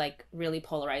can be really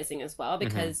polarizing as well,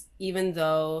 because even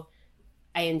though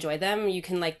I enjoy them, you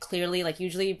can clearly,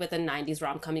 usually with a 90s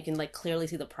rom-com, you can clearly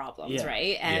see the problems,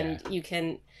 right? And you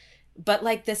can, but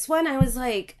this one, I was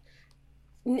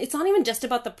it's not even just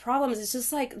about the problems. It's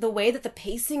just the way that the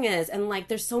pacing is, and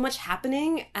there's so much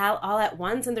happening all at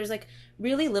once, and there's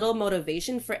really little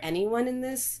motivation for anyone in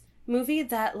this movie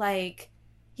that I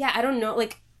don't know,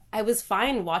 I was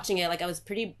fine watching it, I was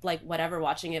pretty whatever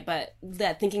watching it, but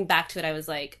that thinking back to it, I was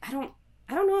I don't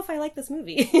know if I like this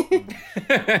movie.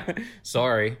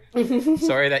 Sorry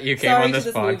that you came on this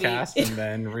podcast and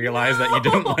then realized that you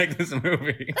didn't like this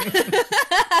movie.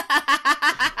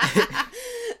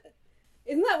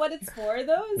 Isn't that what it's for,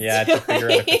 though? Yeah, to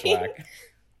figure out if it's whack.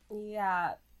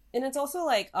 Yeah. And it's also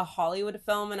a Hollywood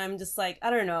film, and I'm just I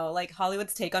don't know,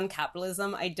 Hollywood's take on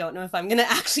capitalism, I don't know if I'm gonna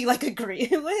actually agree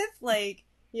with.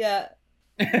 Yeah.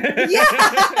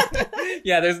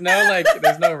 Yeah, there's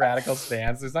no radical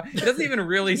stance. It doesn't even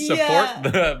really support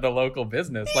the local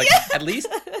business. Like, at least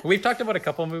we've talked about a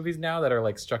couple movies now that are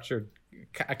like structured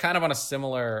kind of on a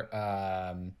similar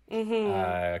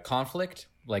conflict,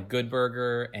 like Good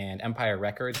Burger and Empire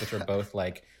Records, which are both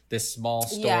like this small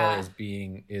store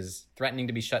is threatening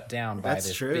to be shut down by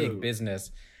this big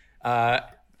business.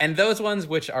 And those ones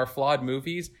which are flawed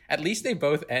movies, at least they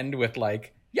both end with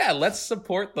like, yeah, let's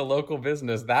support the local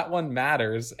business. That one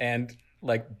matters. And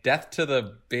like death to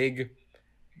the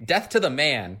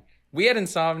man. We had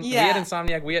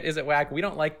Insomniac. We had Is It Whack? We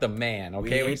don't like the man.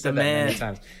 Okay, we said that many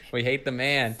times. We hate the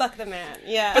man. Fuck the man.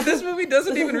 Yeah. But this movie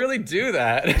doesn't even really do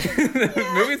that.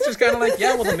 The movie's just kind of like,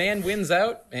 yeah, well, the man wins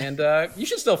out, and you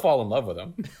should still fall in love with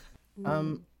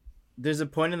him. There's a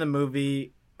point in the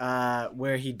movie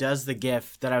where he does the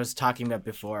gif that I was talking about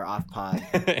before off pod.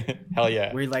 Hell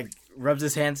yeah. Where he like rubs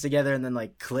his hands together and then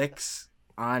like clicks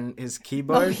on his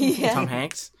keyboard. Tom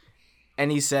Hanks. And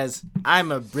he says,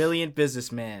 "I'm a brilliant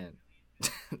businessman."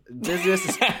 I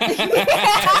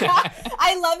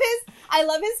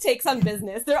love his takes on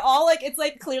business. They're all like, it's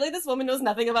like clearly this woman knows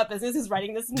nothing about business who's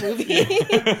writing this movie.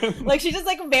 Like she's just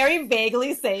like very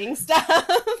vaguely saying stuff.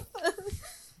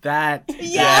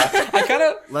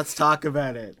 Let's talk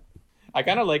about it. I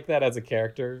kind of like that as a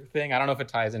character thing. I don't know if it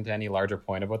ties into any larger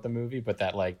point about the movie, but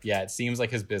that like, yeah, it seems like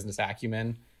his business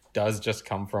acumen does just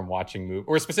come from watching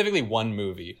or specifically one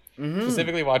movie.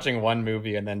 Specifically watching one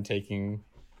movie and then taking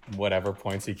whatever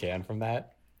points he can from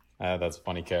that. That's a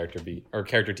funny character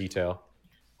detail.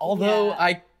 Although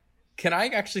can I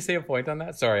actually say a point on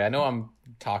that? Sorry, I know I'm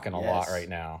talking a lot right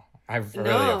now. I really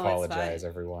apologize,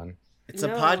 everyone. It's a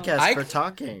podcast for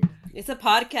talking. It's a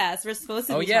podcast. We're supposed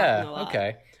to be talking a lot.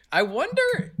 Okay. I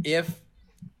wonder if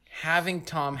having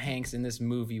Tom Hanks in this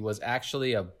movie was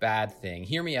actually a bad thing.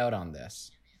 Hear me out on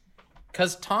this.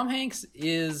 Because Tom Hanks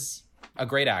is a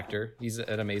great actor. He's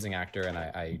an amazing actor, and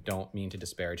I don't mean to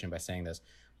disparage him by saying this.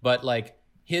 But, like,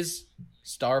 his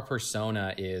star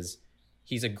persona is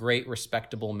he's a great,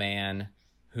 respectable man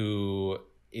who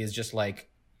is just, like,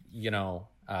 you know,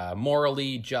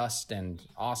 morally just and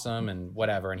awesome and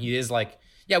whatever. And he is, like,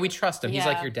 yeah, we trust him. He's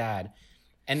like your dad.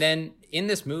 And then in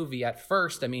this movie, at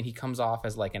first, I mean, he comes off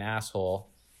as, like, an asshole.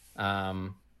 But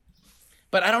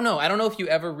I don't know. I don't know if you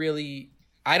ever really...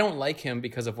 I don't like him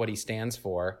because of what he stands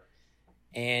for.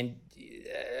 And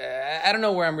I don't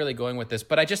know where I'm really going with this,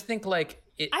 but I just think like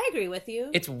I agree with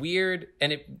you. It's weird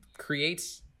and it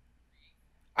creates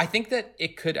I think that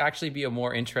it could actually be a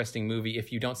more interesting movie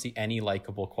if you don't see any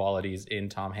likable qualities in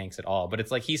Tom Hanks at all. But it's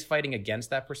like he's fighting against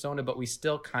that persona, but we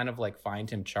still kind of like find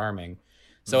him charming.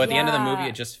 So at the end of the movie,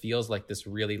 it just feels like this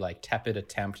really like tepid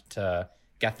attempt to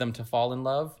get them to fall in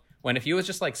love. When if he was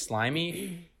just like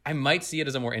slimy, I might see it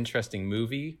as a more interesting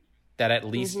movie that at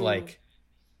least like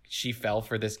she fell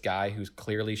for this guy who's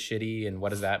clearly shitty and what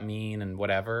does that mean and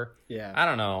whatever. Yeah. I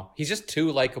don't know. He's just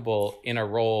too likable in a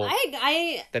role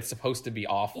that's supposed to be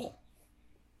awful.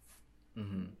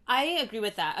 I agree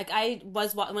with that. Like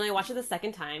when I watched it the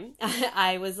second time,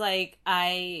 I was like,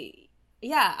 I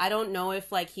don't know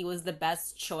if like he was the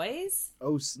best choice.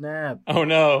 Oh snap. Oh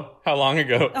no. How long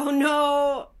ago? Oh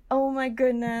no. Oh my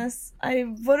goodness.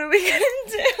 What are we gonna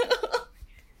do?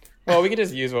 Well, we can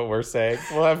just use what we're saying.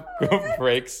 We'll have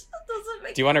breaks.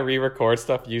 Do you want to re-record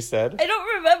stuff you said? I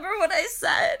don't remember what I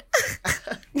said.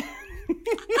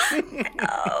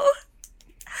 No.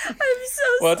 I'm so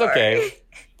sorry. Well, it's okay.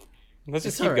 Let's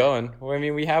just keep going. Well, I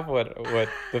mean, we have what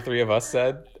the three of us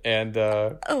said, and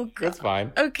it's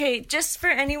fine. Okay, just for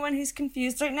anyone who's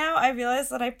confused right now, I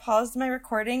realized that I paused my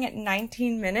recording at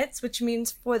 19 minutes, which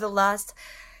means for the last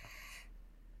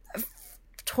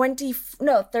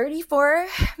 34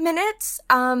 minutes.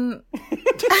 On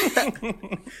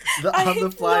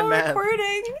the fly math.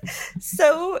 Recording.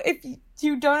 So if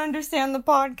you don't understand the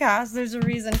podcast, there's a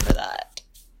reason for that.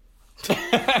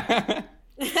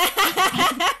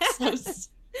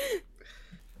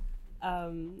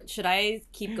 Should I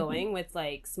keep going with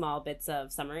like small bits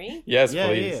of summary? Yes, please.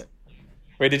 Yeah.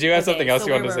 Wait, did you have something else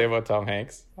you wanted to say about Tom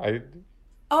Hanks?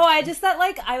 I just thought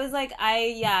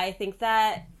I think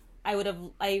that I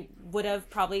would have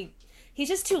probably. He's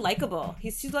just too likable.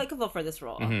 He's too likable for this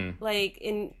role. Maybe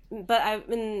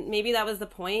that was the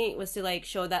point, was to like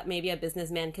show that maybe a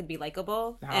businessman could be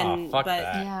likable. Fuck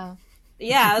that.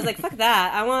 Yeah, I was like, fuck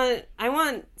that. I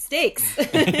want steaks. I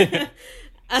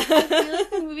feel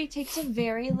like the movie takes a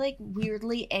very like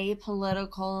weirdly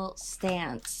apolitical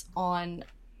stance on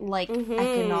like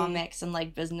economics and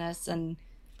like business and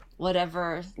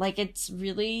whatever. Like it's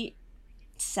really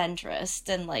centrist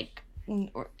and like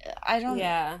I don't.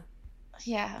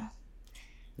 Yeah,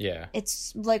 Yeah.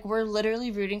 It's like we're literally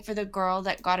rooting for the girl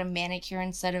that got a manicure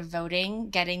instead of voting,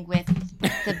 getting with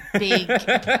the big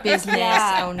business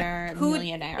Yeah. owner, Who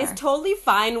millionaire. is totally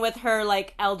fine with her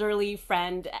like elderly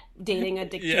friend dating a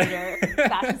dictator,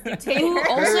 fascist dictator. Who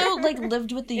also like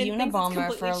lived with the And thinks it's Unabomber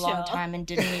for a completely long chill. time and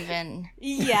didn't even.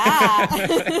 Yeah.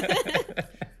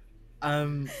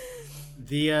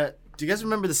 Do you guys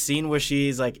remember the scene where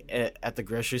she's like at the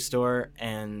grocery store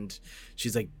and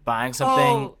she's like buying something,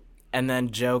 Oh. and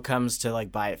then Joe comes to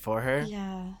like buy it for her?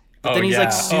 Yeah. But then he's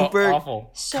like super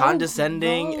awful. So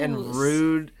condescending and gross.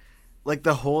 rude, like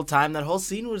the whole time. That whole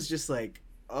scene was just like,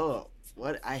 oh,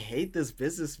 what? I hate this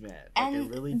businessman. Like, I And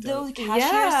really the don't. cashier is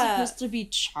Yeah. supposed to be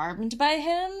charmed by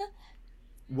him.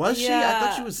 Was she? I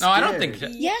thought she Yeah. was No, scared. I don't think so.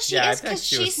 Yeah, she Yeah, I is think because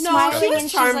she was she's No, smiling she was and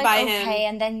she's charmed like, by okay, him.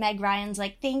 and then Meg Ryan's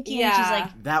like, thank you, and Yeah. she's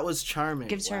like, That was charming.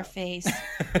 gives her Wow. a face.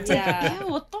 Yeah. Ew,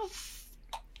 what the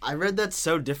I read that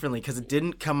so differently because it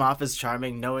didn't come off as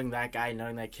charming knowing that guy,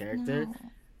 knowing that character. No.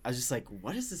 I was just like,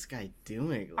 what is this guy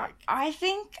doing? Like, I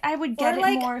think I would get Or, it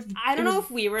like, more if I don't it know was-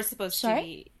 if we were supposed Sorry? to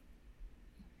be.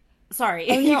 Sorry.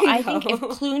 Oh, you no, can I think go. if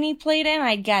Clooney played him,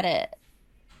 I'd get it.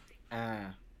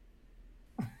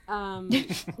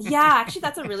 Yeah, actually,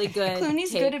 that's a really good.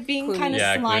 Clooney's take. good at being Clooney- kind of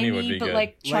Yeah, Clooney would slimy, be but good. like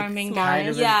Like, charming kind guy.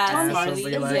 of an Yeah, Tom ass, Hanks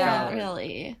somebody is like not that.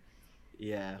 really.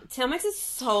 yeah. Tom Hanks is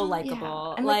so likable.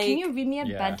 Yeah. And like, can you read me a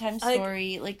Yeah. bedtime Like-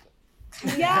 story? Like,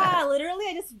 Yeah,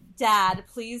 literally, Dad,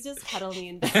 please just cuddle me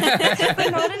in bed. but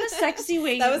not in a sexy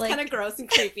way. That was like, kind of gross and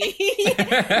creepy.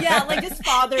 Yeah, like just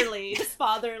fatherly. Just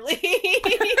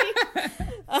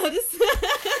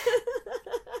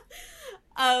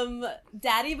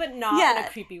daddy, but not in Yeah, a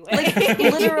creepy way. like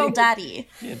literal daddy.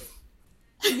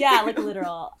 Yeah, like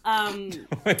literal. Oh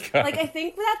my God. Like I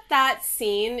think that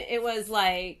scene, it was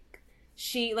like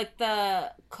she like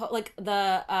the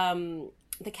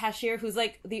cashier who's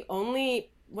like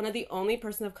one of the only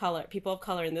people of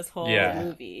color in this whole Yeah.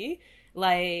 movie,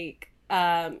 like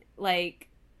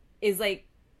is like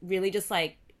really just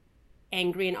like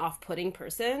angry and off-putting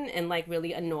person and like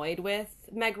really annoyed with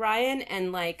Meg Ryan,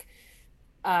 and like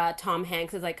Tom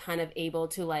Hanks is like kind of able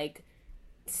to like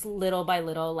little by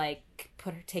little like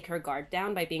take her guard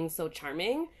down by being so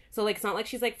charming. So like it's not like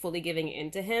she's like fully giving in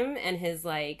to him and is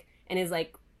like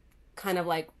kind of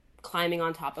like climbing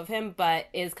on top of him, but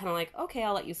is kind of like, okay,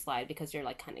 I'll let you slide because you're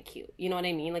like kind of cute. You know what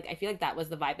I mean? Like I feel like that was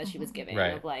the vibe that she was giving,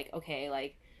 Right. of like, okay,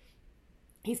 like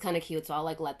he's kind of cute, so I'll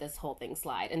like let this whole thing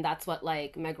slide. And that's what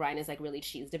like Meg Ryan is like really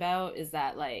cheesed about, is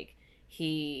that like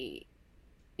he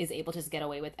is able to just get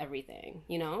away with everything,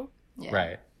 you know? Yeah.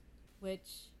 Right. Which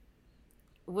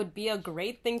would be a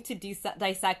great thing to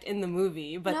dissect in the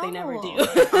movie, but they never do. No.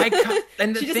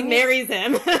 And the She just thing is, marries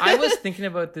him. I was thinking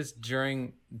about this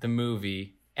during the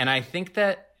movie, and I think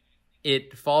that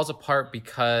it falls apart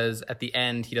because at the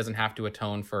end he doesn't have to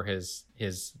atone for his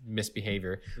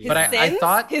misbehavior. But I sins?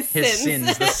 thought His his sins.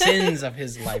 sins, the sins of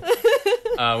his life,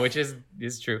 which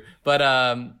is true. But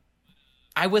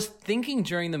I was thinking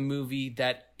during the movie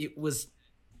that it was.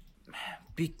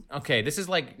 Okay, this is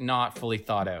like not fully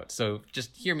thought out, so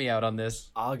just hear me out on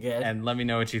this All good. and let me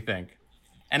know what you think.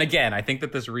 And again, I think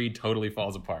that this read totally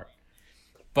falls apart.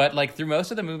 But like through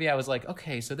most of the movie, I was like,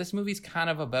 okay, so this movie's kind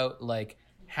of about like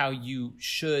how you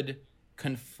should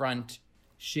confront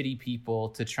shitty people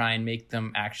to try and make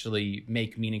them actually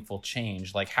make meaningful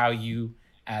change. Like how you,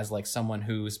 as like someone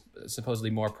who's supposedly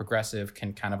more progressive,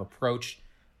 can kind of approach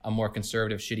a more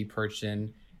conservative shitty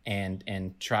person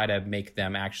and try to make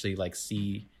them actually like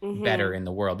see better in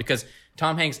the world. Because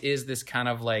Tom Hanks is this kind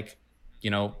of like,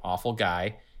 you know, awful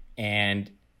guy, and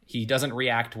he doesn't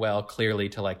react well clearly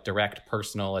to like direct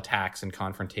personal attacks and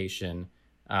confrontation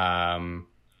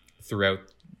throughout,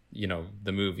 you know,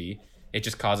 the movie. It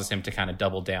just causes him to kind of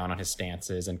double down on his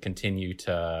stances and continue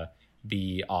to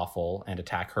be awful and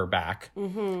attack her back.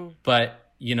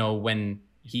 But, you know, when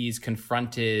he's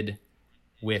confronted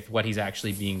with what he's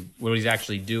actually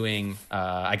doing,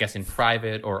 I guess in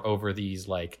private or over these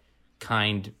like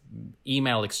kind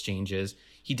email exchanges,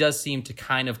 he does seem to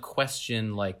kind of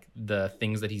question like the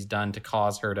things that he's done to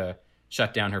cause her to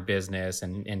shut down her business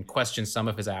and question some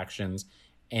of his actions.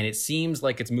 And it seems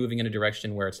like it's moving in a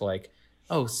direction where it's like,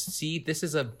 oh, see, this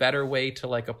is a better way to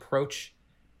like approach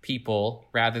people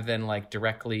rather than like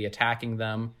directly attacking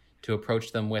them, to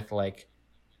approach them with like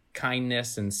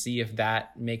kindness and see if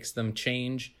that makes them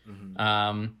change.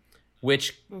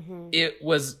 Which it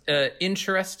was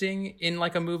interesting in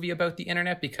like a movie about the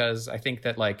internet, because I think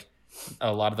that like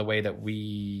a lot of the way that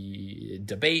we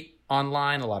debate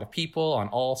online, a lot of people on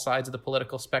all sides of the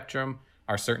political spectrum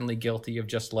are certainly guilty of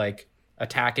just like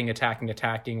attacking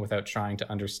without trying to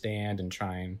understand and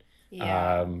try and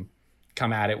kind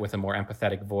come at it with a more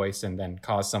empathetic voice and then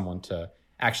cause someone to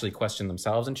actually question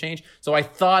themselves and change. So I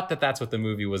thought that that's what the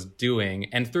movie was doing.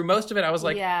 And through most of it, I was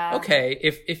like, Yeah. okay,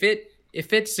 if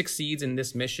it succeeds in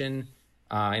this mission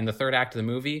in the third act of the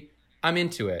movie, I'm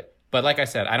into it. But like I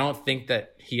said, I don't think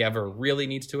that he ever really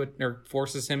needs to or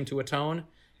forces him to atone.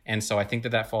 And so I think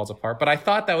that falls apart. But I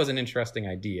thought that was an interesting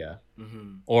idea,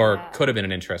 or could have been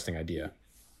an interesting idea.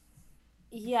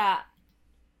 Yeah.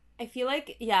 I feel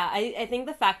like, I think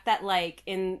the fact that, like,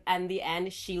 in the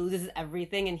end, she loses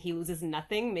everything and he loses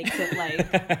nothing makes it, like,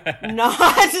 not,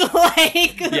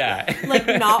 like, like,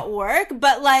 not work.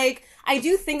 But, like, I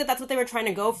do think that that's what they were trying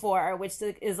to go for, which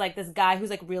is, like, this guy who's,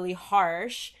 like, really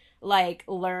harsh, like,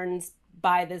 learns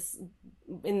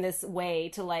in this way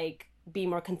to, like, be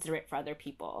more considerate for other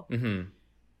people. Mm-hmm.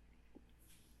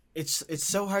 It's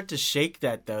so hard to shake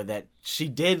that, though, that she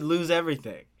did lose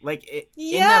everything. Like, in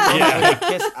Yeah. that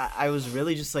moment, kiss, I was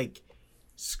really just, like,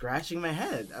 scratching my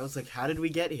head. I was like, how did we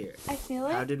get here? I feel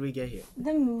like How did we get here?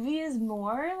 the movie is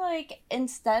more like,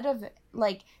 instead of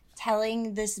like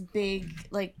telling this big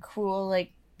like cool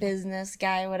like business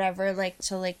guy whatever like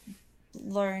to like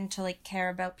learn to like care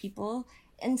about people,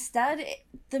 instead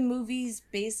the movie's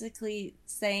basically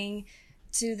saying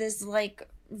to this like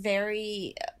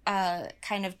very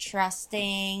kind of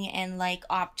trusting and like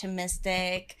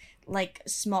optimistic like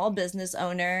small business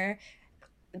owner,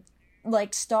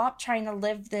 like, stop trying to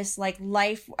live this like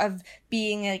life of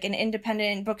being like an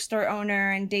independent bookstore owner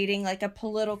and dating like a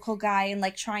political guy and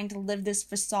like trying to live this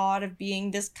facade of being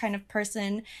this kind of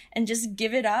person, and just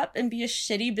give it up and be a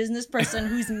shitty business person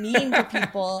who's mean to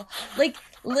people. Like,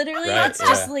 literally, Right, it's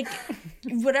just like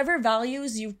whatever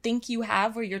values you think you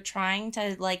have or you're trying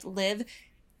to like live,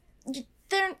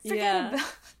 they're forget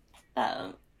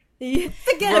about Forget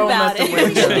Throw 'em about at the it.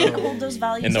 window. she should hold those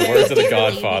values In the very words of the dearly,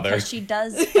 Godfather. because she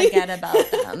does forget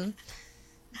about them.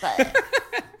 But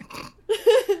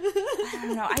I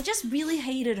don't know. I just really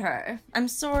hated her. I'm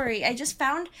sorry. I just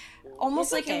found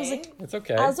almost It's like it was okay. like, It's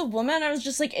okay. as a woman, I was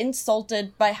just like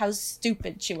insulted by how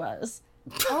stupid she was.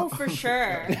 Oh, for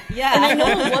sure. And I Yeah.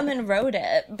 know a woman wrote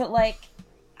it, but like,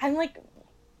 I'm like,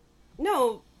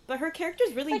 No, but her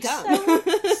character's really like dumb.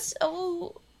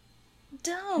 so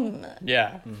dumb.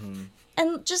 Yeah.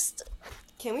 And just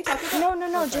Can we talk about no.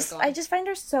 Oh, sorry, Just go on. I just find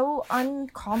her so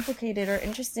uncomplicated or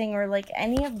interesting, or like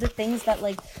any of the things that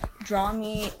like draw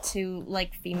me to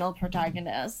like female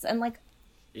protagonists. And like,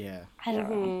 Yeah. I don't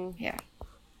know. Yeah.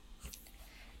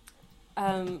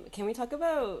 Can we talk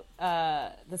about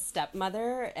the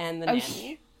stepmother and the Oh,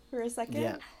 nanny for a second?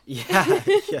 Yeah. Yeah.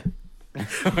 Yeah.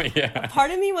 Yeah.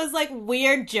 Part of me was like,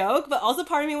 weird joke, but also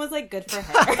part of me was like, good for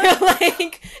her.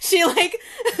 Like, she like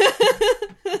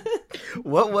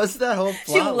What was that whole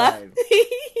she plot left. line?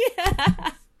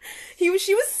 Yeah. She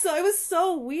was so, it was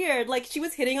so weird. Like, she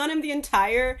was hitting on him the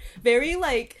entire very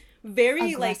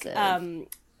Aggressive. like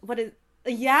what is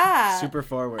yeah Super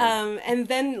forward. and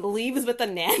then leaves with the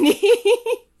nanny.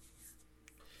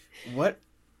 What?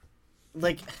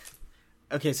 Like,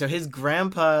 okay, so his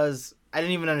grandpa's. I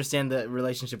didn't even understand the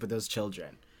relationship with those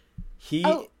children. He.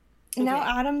 Oh, now Okay.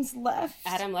 Adam's left.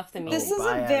 Adam left the meeting. This is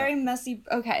bye, a Adam. very messy.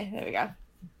 Okay, there we go.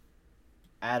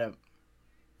 Adam.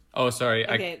 Oh, sorry.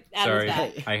 Okay, Sorry.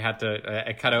 Adam's back. I had to.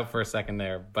 I cut out for a second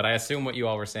there, but I assume what you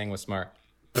all were saying was smart.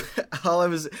 All I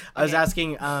was Okay.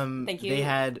 asking. Thank you. They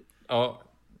had Oh,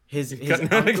 his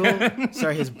Cutting out uncle. again.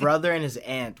 Sorry, his brother and his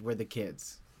aunt were the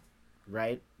kids,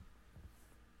 right?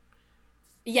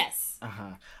 Yes.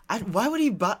 Why would he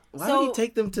buy? Why would he So-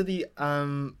 take them to the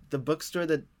bookstore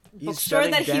that he's Bookstore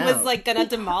shutting that he down? was like gonna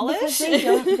demolish.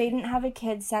 Because they didn't have a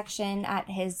kids section at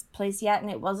his place yet, and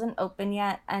it wasn't open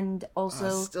yet, and Oh, also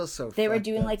it's still so they were fucked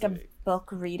doing up like to a me. book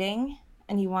reading,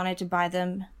 and he wanted to buy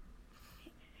them.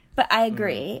 But I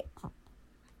agree.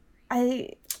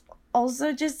 I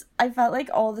also just I felt like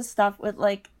all the stuff with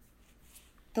like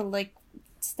the like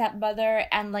stepmother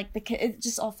and like the kid, it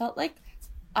just all felt like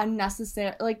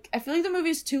unnecessary. Like, I feel like the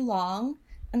movie's too long,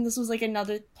 and this was like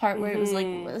another part where it was like,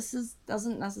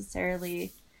 doesn't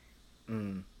necessarily.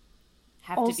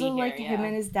 Have Also, to be here, like yeah. him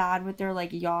and his dad with their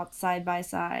like yacht side by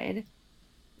side.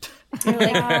 They're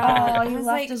like, Yeah. oh, It he was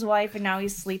left like- his wife and now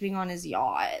he's sleeping on his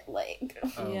yacht. Like,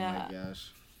 Oh Yeah. my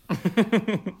gosh.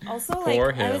 Also, like,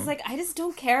 Poor I was him. like, I just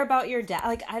don't care about your dad.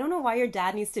 Like, I don't know why your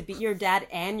dad needs to be your dad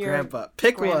and your Grandpa,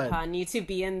 pick grandpa one. need to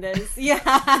be in this. Yeah,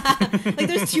 like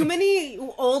there's too many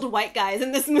old white guys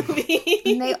in this movie.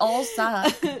 and they all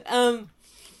suck.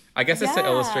 I guess it's to Yeah.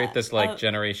 illustrate this like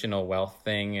generational wealth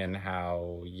thing and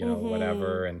how, you know,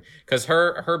 whatever. And because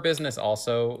her business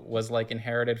also was like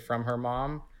inherited from her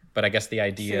mom. But I guess the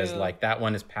idea is True. like that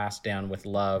one is passed down with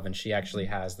love, and she actually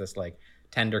has this like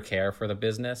tender care for the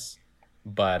business.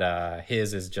 but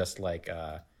his is just like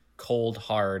cold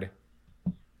hard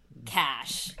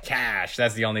Cash.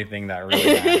 That's the only thing that really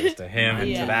matters to him and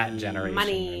Yeah. to that generation,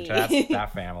 Money. and to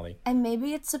that family. And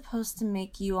maybe it's supposed to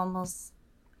make you almost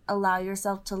allow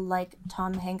yourself to like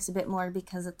Tom Hanks a bit more,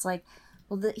 because it's like,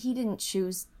 well, he didn't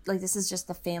choose, like, this is just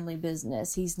a family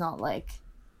business. He's not like...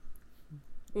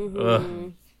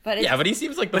 Ugh. But it's, Yeah, but he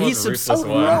seems like the But most he's ruthless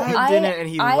subscribed one. in it and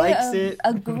he likes it.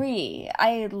 agree.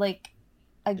 I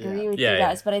agree with Yeah, you yeah.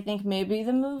 guys, but I think maybe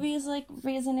the movie's like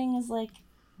reasoning is like,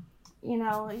 you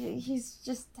know, he's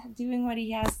just doing what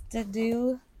he has to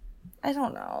do. I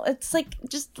don't know. It's like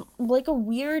just like a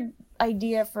weird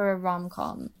idea for a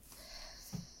rom-com.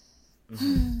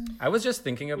 I was just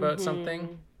thinking about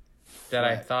something that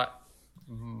I Right. thought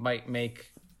might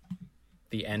make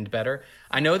the end better.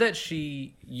 I know that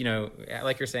she, you know,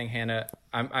 like you're saying, Hannah,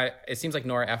 it seems like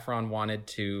Nora Ephron wanted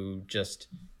to just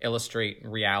illustrate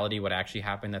reality, what actually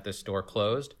happened, that the store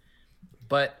closed.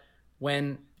 But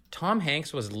when Tom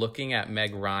Hanks was looking at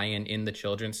Meg Ryan in the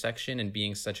children's section and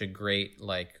being such a great,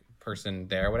 like, person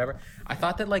there or whatever, I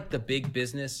thought that, like, the big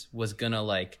business was gonna,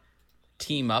 like,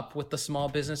 team up with the small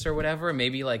business or whatever.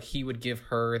 Maybe, like, he would give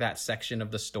her that section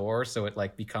of the store so it,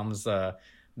 like, becomes the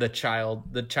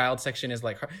child section is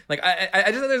like her. Like, I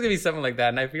just thought there's gonna be something like that,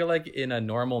 and I feel like in a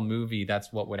normal movie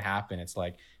that's what would happen. It's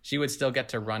like she would still get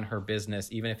to run her business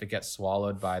even if it gets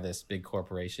swallowed by this big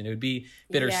corporation. It would be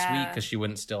bittersweet Yeah. because she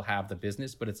wouldn't still have the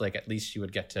business, but it's like at least she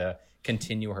would get to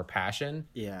continue her passion.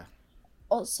 Yeah.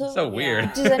 Also, So weird.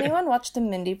 Yeah. does anyone watch the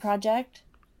Mindy Project?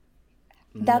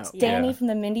 That's No. Danny Yeah. from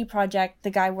the Mindy Project, the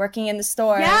guy working in the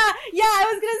store. Yeah, I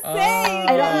was gonna say.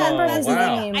 Oh, I don't remember his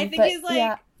wow. name. I think but he's like,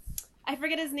 yeah, I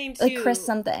forget his name too. like Chris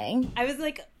something. I was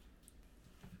like,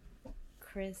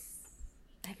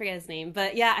 I forget his name,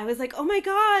 but yeah, I was like, oh my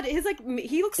god,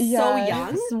 he looks so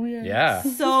young, it's weird. Yeah.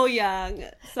 so young,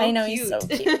 so I know, cute. he's so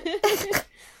cute.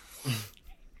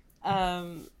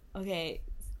 Okay.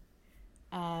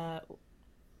 I'm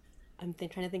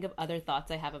trying to think of other thoughts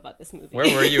I have about this movie.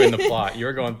 Where were you in the plot? You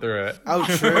were going through it. Oh,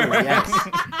 true. Yes.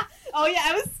 Oh yeah,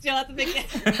 I was still at the beginning.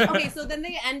 Okay, so then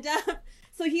they end up.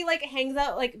 So he like hangs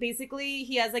out, like basically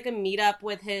he has like a meetup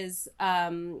with his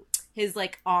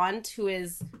like aunt who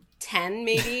is 10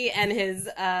 maybe, and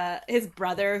his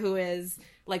brother who is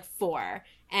like 4,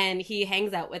 and he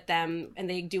hangs out with them, and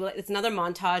they do like it's another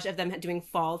montage of them doing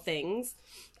fall things.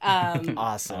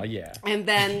 Awesome. Oh yeah. And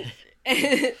then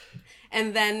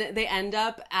and then they end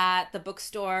up at the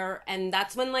bookstore, and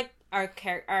that's when like our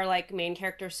like main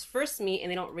characters first meet,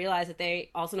 and they don't realize that they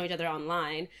also know each other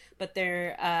online, but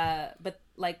they're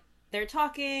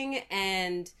talking,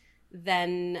 and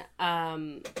then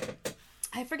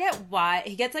I forget why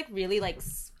he gets like really like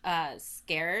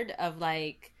scared of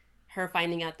like her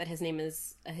finding out that his name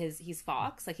is he's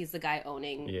Fox, like he's the guy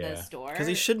owning Yeah. the store 'Cause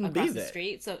he shouldn't be across the there.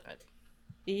 street. So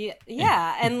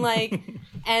yeah, and like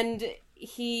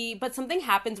but something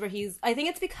happens where I think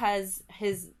it's because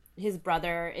his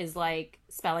brother is like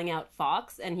spelling out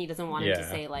Fox, and he doesn't want him to Yeah.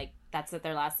 say like that's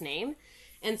their last name.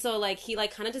 And so like he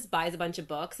like kind of just buys a bunch of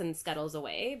books and scuttles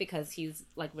away because he's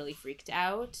like really freaked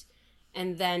out.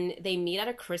 And then they meet at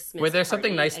a Christmas Wait, there's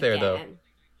something party nice there, though. again.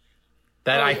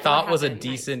 That Oh, I what thought was a happened?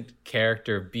 decent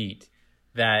character beat.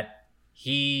 That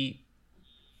he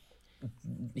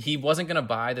wasn't gonna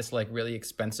buy this like really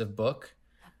expensive book,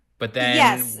 but then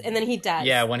Yes, and then he does.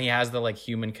 yeah, when he has the like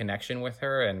human connection with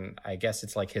her, and I guess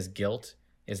it's like his guilt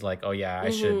is like, oh yeah, I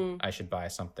should buy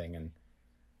something, and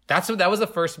that was the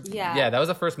first that was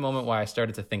the first moment why I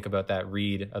started to think about that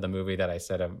read of the movie that I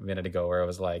said a minute ago, where it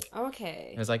was like,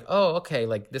 Okay. it was like, oh okay,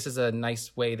 like this is a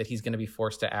nice way that he's gonna be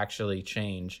forced to actually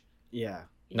change. Yeah.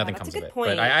 Nothing that's comes a of good it, point.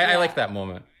 but I Yeah. like that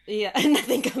moment. Yeah,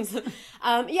 nothing comes up.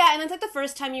 Yeah, and it's like the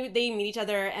first time they meet each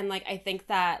other, and like I think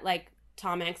that like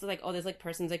Tom Hanks is like, oh, this like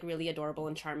person's like really adorable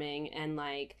and charming, and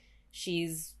like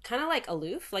she's kind of like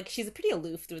aloof, like she's pretty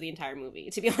aloof through the entire movie,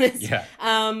 to be honest. Yeah.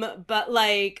 But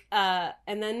like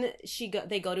and then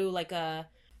they go to like her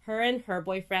and her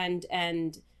boyfriend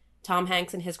and Tom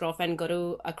Hanks and his girlfriend go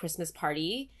to a Christmas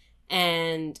party.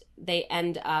 And they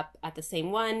end up at the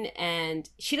same one, and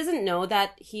she doesn't know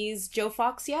that he's Joe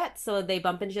Fox yet, so they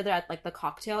bump into each other at like the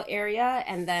cocktail area,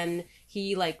 and then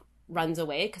he like runs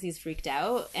away because he's freaked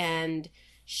out, and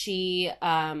she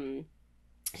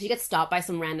gets stopped by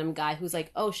some random guy who's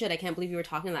like, oh shit, I can't believe you were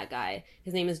talking to that guy.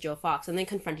 His name is Joe Fox, and they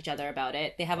confront each other about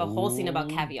it. They have a whole scene about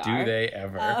caviar. Do they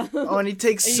ever? Oh, and he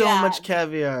takes so Yeah. much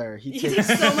caviar. He takes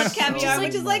so much caviar, so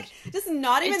which is much. like just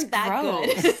not even It's that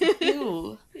gross. good.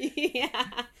 Ew.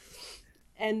 Yeah.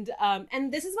 And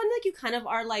this is when like you kind of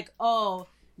are like, oh,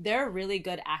 they're really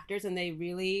good actors and they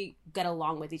really get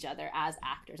along with each other as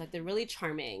actors. Like they're really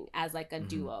charming as like a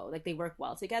duo. Like they work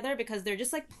well together because they're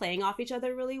just like playing off each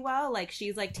other really well. Like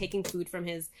she's like taking food from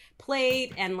his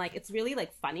plate and like it's really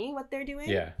like funny what they're doing.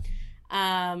 Yeah.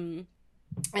 And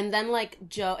then like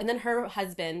Joe, and then her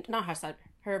husband, not her son,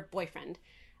 her boyfriend,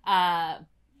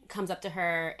 comes up to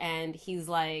her and he's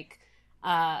like,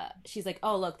 she's like,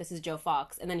 oh look, this is Joe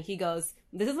Fox, and then he goes,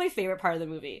 this is my favorite part of the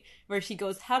movie, where she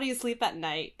goes, how do you sleep at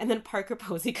night? And then Parker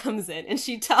Posey comes in and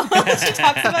she talks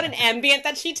about an Ambient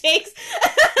that she takes.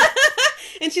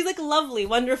 And she's like, lovely,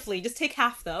 wonderfully, just take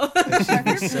half though.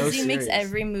 Parker So Posey makes serious.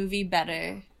 every movie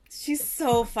better. She's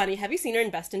so funny. Have you seen her in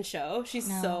Best in Show? She's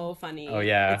No. so funny. Oh,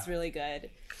 yeah. It's really good.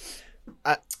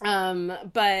 I-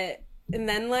 But and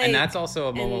then like, And that's also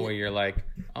a moment and- where you're like,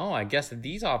 oh, I guess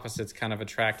these opposites kind of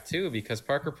attract too, because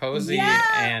Parker Posey Yeah.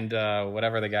 and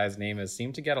whatever the guy's name is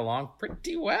seem to get along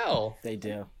pretty well. They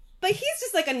do. but he's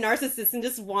just like a narcissist and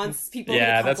just wants people.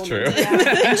 Yeah, to that's compliment true.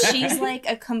 him. And she's like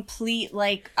a complete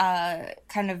like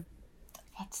kind of,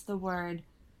 what's the word?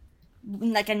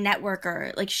 Like a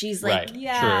networker. Like she's like Right.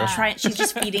 Yeah. True. she's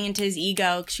just feeding into his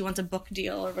ego 'cause she wants a book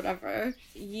deal or whatever.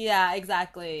 Yeah,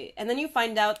 exactly. And then you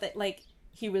find out that like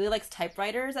he really likes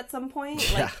typewriters at some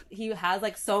point. Yeah. Like he has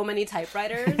like so many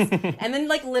typewriters. And then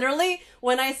like literally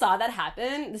when I saw that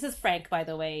happen, this is Frank, by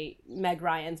the way, Meg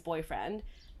Ryan's boyfriend.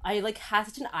 I like had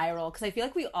such an eye roll because I feel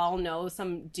like we all know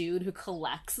some dude who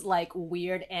collects like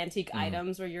weird antique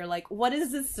items where you're like, what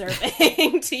is this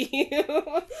serving to you?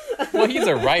 Well, he's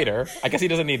a writer. I guess he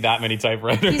doesn't need that many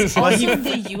typewriters. He's Well, also he-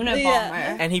 the Unabomber.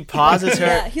 Yeah. And he pauses her.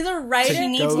 Yeah, he's a writer. He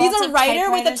needs He's lots a of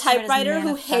writer with a typewriters so his typewriter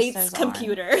who hates manifestos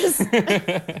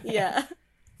computers. Yeah.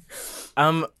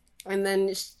 Um, And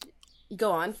then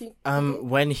go on.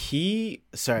 when he,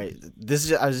 sorry, this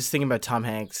is, I was just thinking about Tom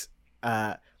Hanks.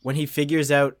 When he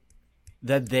figures out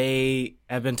that they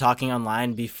have been talking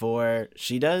online before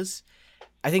she does,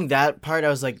 I think that part I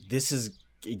was like, this is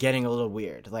getting a little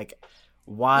weird. Like,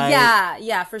 why?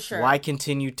 Yeah, for sure. Why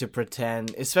continue to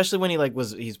pretend, especially when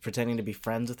he's pretending to be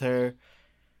friends with her?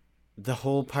 The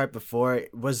whole part before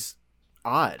was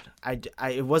odd.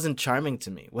 It wasn't charming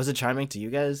to me. Was it charming to you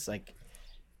guys? Like,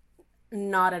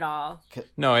 Not at all.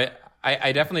 No,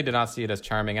 I definitely did not see it as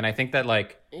charming. And I think that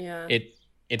like Yeah.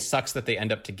 it sucks that they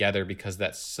end up together because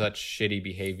that's such shitty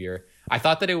behavior. I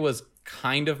thought that it was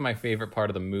kind of my favorite part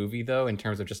of the movie, though, in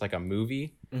terms of just like a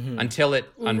movie, until it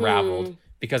unraveled.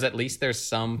 Because at least there's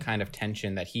some kind of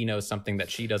tension that he knows something that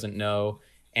she doesn't know.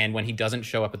 And when he doesn't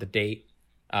show up at the date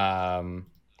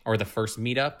or the first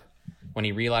meetup, when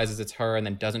he realizes it's her and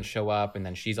then doesn't show up and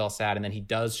then she's all sad and then he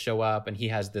does show up and he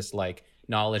has this like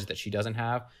knowledge that she doesn't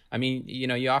have. I mean, you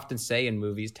know, you often say in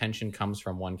movies, tension comes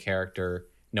from one character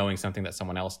knowing something that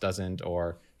someone else doesn't,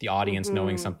 or the audience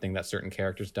knowing something that certain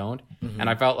characters don't. And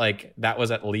I felt like that was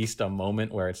at least a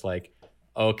moment where it's like,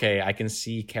 okay, I can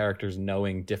see characters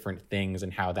knowing different things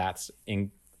and how that's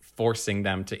forcing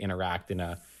them to interact in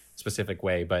a specific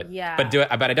way. But Yeah. but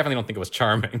I definitely don't think it was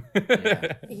charming.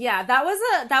 Yeah, that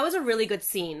was a really good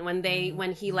scene when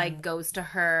when he like goes to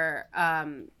her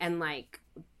and like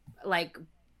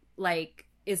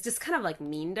is just kind of like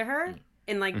mean to her.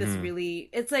 And like this really,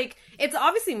 it's like, it's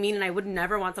obviously mean and I would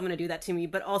never want someone to do that to me,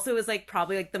 but also is like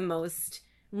probably like the most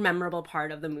memorable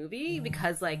part of the movie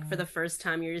because like for the first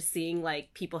time you're just seeing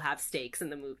like people have stakes in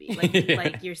the movie. Like, Yeah.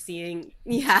 like you're seeing,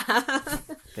 yeah.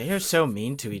 they are so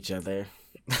mean to each other.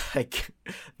 Like,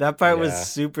 that part was Yeah.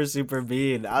 super, super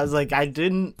mean. I was like, I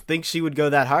didn't think she would go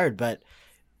that hard, but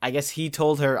I guess he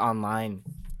told her online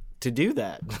to do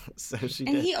that. So she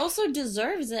And did. he also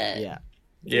deserves it. Yeah.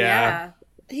 Yeah.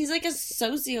 He's like a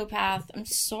sociopath. I'm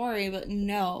sorry, but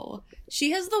no.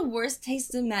 She has the worst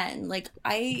taste in men. Like,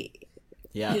 I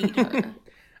Yeah. hate her.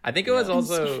 I think it was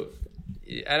also,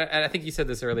 I think you said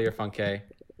this earlier, Funke,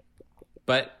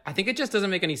 but I think it just doesn't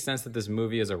make any sense that this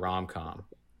movie is a rom-com.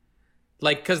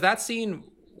 Like, because that scene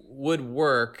would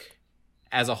work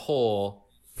as a whole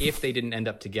if they didn't end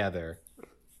up together.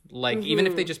 Like, even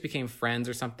if they just became friends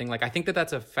or something. Like, I think that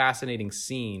that's a fascinating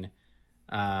scene.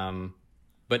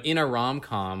 But in a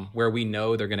rom-com where we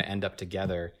know they're going to end up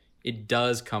together, it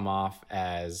does come off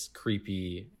as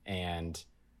creepy and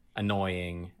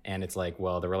annoying. And it's like,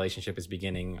 well, the relationship is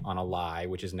beginning on a lie,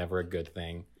 which is never a good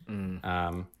thing.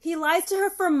 He lies to her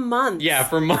for months. Yeah,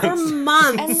 for months. For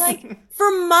months. And, like, for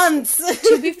months.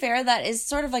 to be fair, that is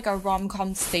sort of like a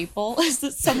rom-com staple. Is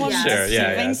that someone Yeah. Sure, yeah,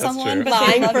 deceiving that's someone, true. but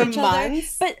Lying they love for each other.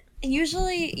 months. But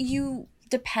usually you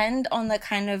depend on the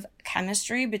kind of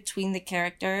chemistry between the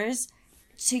characters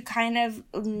to kind of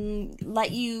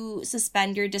let you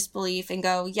suspend your disbelief and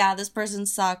go, yeah, this person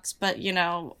sucks, but you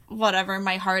know, whatever,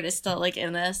 my heart is still like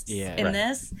in this.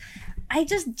 I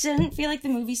just didn't feel like the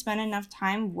movie spent enough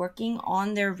time working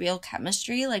on their real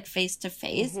chemistry, like face to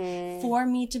face, for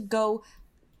me to go,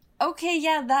 okay,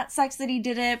 yeah, that sucks that he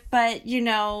did it, but you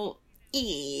know,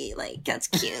 like that's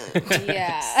cute.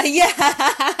 Yeah.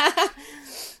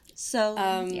 So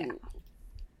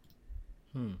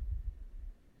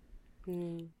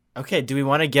Okay, do we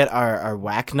want to get our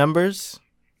whack numbers?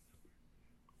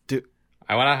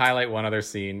 I want to highlight one other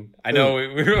scene. I know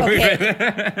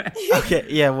Okay,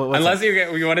 yeah. Unless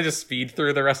you want to just speed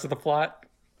through the rest of the plot.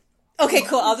 Okay,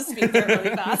 cool. I'll just speed through it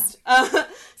really fast.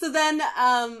 So then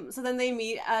they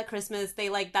meet at Christmas. They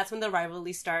that's when the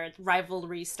rivalry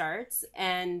starts,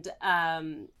 and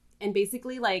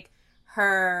basically like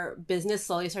her business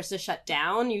slowly starts to shut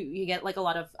down. You get like a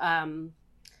lot of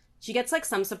she gets like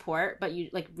some support, but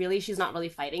you like really she's not really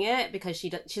fighting it because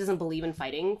she doesn't believe in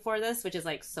fighting for this, which is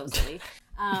like so silly.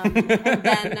 And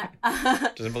then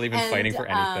doesn't believe in fighting for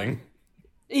anything.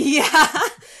 Yeah,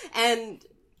 and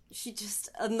she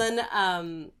just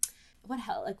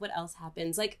what else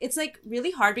happens? Like it's like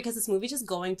really hard because this movie's just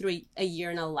going through a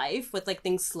year in a life with like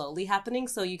things slowly happening,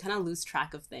 so you kind of lose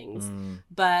track of things.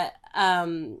 But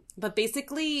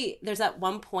basically there's at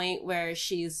one point where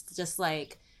she's just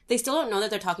like, they still don't know that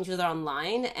they're talking to each other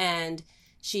online, and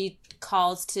she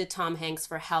calls to Tom Hanks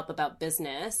for help about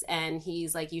business, and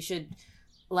he's like, you should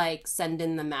like send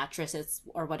in the mattresses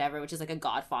or whatever, which is like a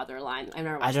Godfather line.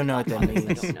 I don't know what that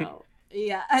means. I don't know.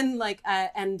 Yeah, and like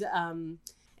and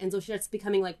so she starts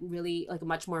becoming like really like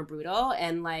much more brutal,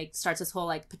 and like starts this whole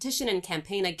like petition and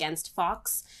campaign against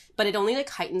Fox, but it only like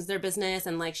heightens their business,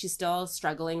 and like she's still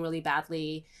struggling really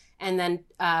badly. And then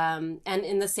and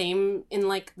in the same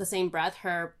breath,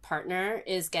 her partner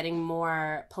is getting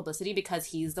more publicity because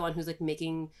he's the one who's like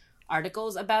making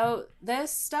articles about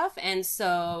this stuff. And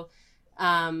so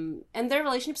and their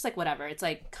relationship's like whatever. It's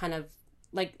like kind of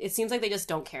like it seems like they just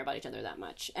don't care about each other that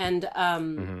much. And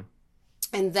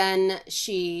and then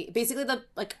she basically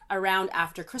around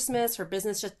after Christmas, her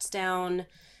business shuts down,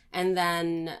 and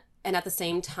at the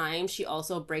same time she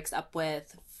also breaks up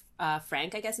with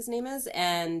Frank, I guess his name is,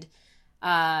 and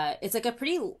it's like a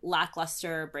pretty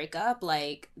lackluster breakup.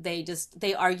 Like they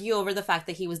argue over the fact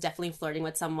that he was definitely flirting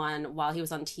with someone while he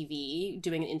was on TV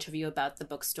doing an interview about the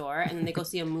bookstore, and then they go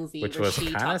see a movie which where was she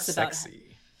kind of talks about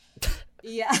sexy.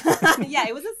 Yeah, yeah,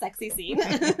 it was a sexy scene.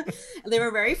 They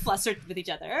were very flustered with each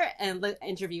other, and the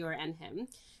interviewer and him.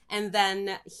 And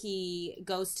then he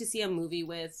goes to see a movie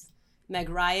with Meg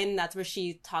Ryan. That's where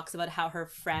she talks about how her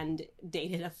friend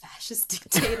dated a fascist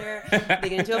dictator. They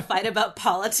get into a fight about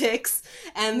politics,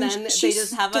 and then they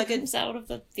just have like a out of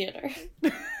the theater.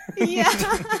 Yeah,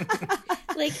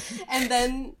 like, and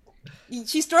then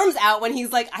she storms out when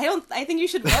he's like, I think you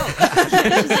should vote.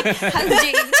 She's like, how dare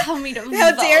you tell me to vote?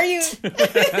 How dare you?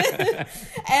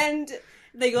 And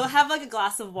they go have like a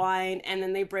glass of wine, and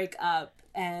then they break up,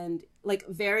 and like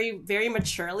very, very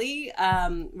maturely,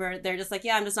 where they're just like,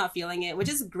 yeah, I'm just not feeling it, which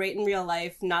is great in real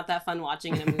life, not that fun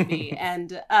watching in a movie.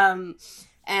 And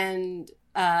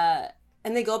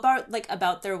they go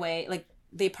about their way, like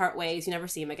they part ways. You never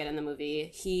see him again in the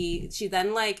movie. She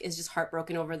then like is just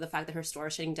heartbroken over the fact that her store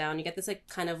is shutting down. You get this like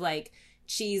kind of like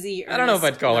cheesy. I don't know if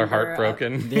I'd call her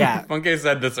heartbroken. Yeah, Funke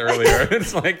said this earlier.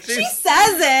 It's like she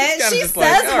says it. She says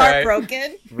like, heartbroken.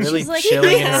 Right. Really she's like,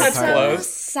 chilling in her so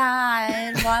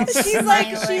sad while she's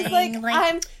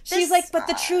like, but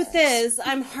the truth is,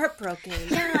 I'm heartbroken.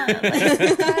 Yeah,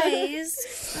 like,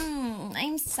 guys,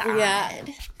 I'm sad. Yeah.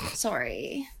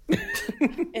 Sorry.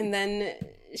 And then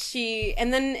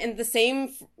in the same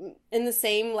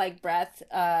like breath,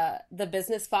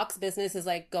 the Fox business is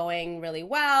like going really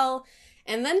well,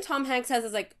 and then Tom Hanks has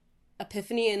his like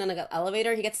epiphany in an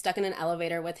elevator. He gets stuck in an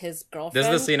elevator with his girlfriend.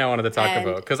 This is the scene I wanted to talk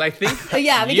about, because I think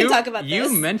yeah, we can talk about this.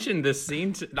 You mentioned this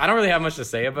scene. I don't really have much to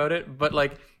say about it, but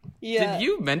like, did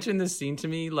you mention this scene to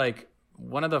me like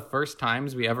one of the first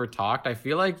times we ever talked? I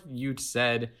feel like you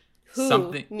said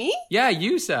something. Me? Yeah,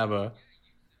 you, Saba.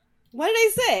 What did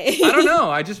I say? I don't know.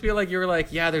 I just feel like you were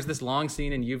like, yeah, there's this long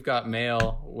scene in You've Got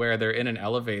Mail where they're in an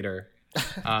elevator,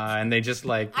 and they just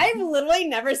like... I've literally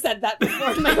never said that before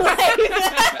in my life.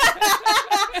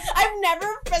 I've never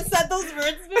said those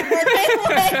words before in my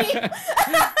life.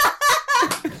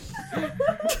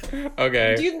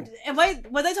 Okay.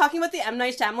 Was I talking about the M.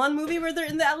 Night Shyamalan movie where they're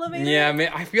in the elevator? Yeah,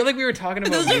 I feel like we were talking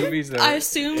about movies that I'm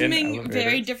assuming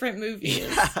very different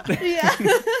movies. Yeah.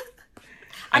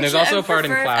 And there's also a part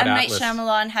in Cloud M. Night Atlas.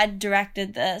 Shyamalan had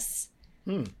directed this.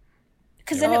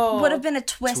 Because then it would have been a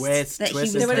twist, that he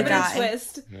was There There would the have been guy. a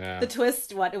twist. Yeah. The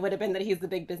twist, what it would have been that he's the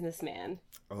big businessman.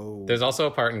 Oh. There's also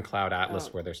a part in Cloud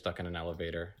Atlas where they're stuck in an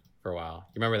elevator for a while.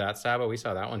 You remember that, Saba? We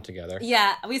saw that one together.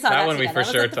 Yeah, we saw That that one we together. for That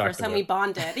was sure like the talked first time about. we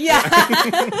bonded.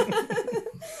 Yeah.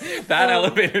 That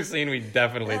elevator scene we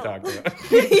definitely talked about.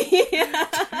 Yeah.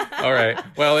 All right.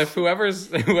 Well, if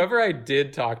whoever I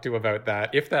did talk to about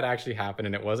that, if that actually happened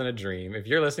and it wasn't a dream, if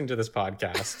you're listening to this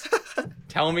podcast,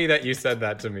 tell me that you said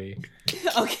that to me.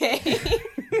 Okay.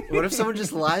 What if someone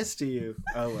just lies to you?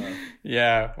 Oh well.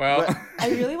 Yeah. Well, But- I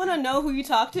really want to know who you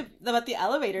talked to about the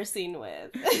elevator scene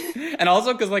with. and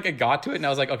also because like I got to it and I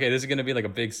was like, okay, this is gonna be like a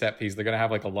big set piece. They're gonna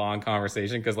have like a long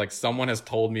conversation because like someone has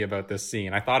told me about this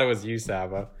scene. I thought it was you,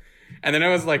 Saba. And then it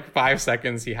was like 5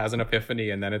 seconds. He has an epiphany,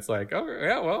 and then it's like, oh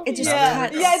yeah, well, It just Yeah,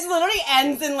 cuts. yeah. It literally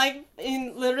ends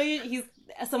in literally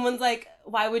someone's like,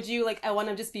 why would you like? I want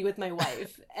to just be with my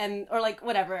wife, and or like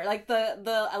whatever. Like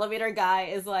the elevator guy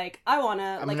is like, I'm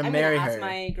gonna gonna marry ask her.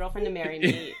 my girlfriend to marry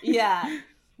me. Yeah,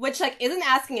 which like isn't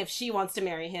asking if she wants to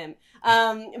marry him.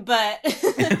 But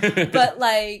but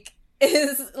like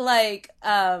is like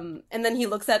and then he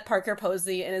looks at Parker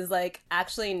Posey and is like,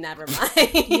 actually, never mind.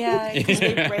 Yeah. And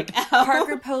they break out.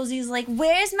 Parker Posey's like,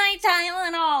 where's my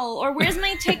Tylenol? Or where's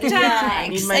my Tic Tacs? Yeah, I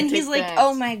need my And he's Tic like, Tacs.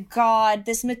 oh my god,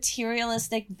 this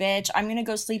materialistic bitch. I'm gonna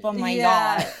go sleep on my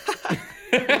yacht.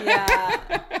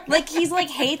 Yeah. Like, he's like,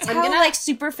 hates I'm how gonna- like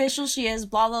superficial she is,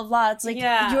 blah, blah, blah. It's like,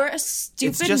 Yeah. you're a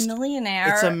stupid just-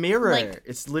 millionaire. It's a mirror. Like,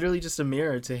 It's literally just a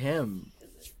mirror to him.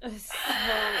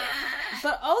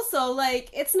 But also, like,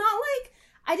 it's not like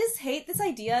I just hate this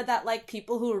idea that like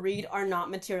people who read are not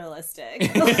materialistic.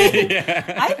 Like,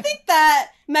 Yeah. I think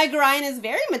that Meg Ryan is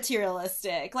very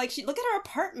materialistic. Like, look at her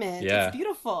apartment. Yeah. It's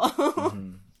beautiful.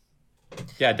 Mhm.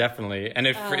 Yeah, definitely. And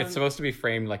Um, it's supposed to be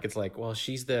framed like it's like, well,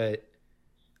 she's the.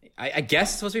 I guess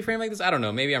it's supposed to be framed like this. I don't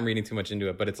know. Maybe I'm reading too much into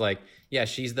it, but it's like, yeah,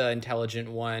 she's the intelligent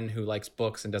one who likes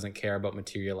books and doesn't care about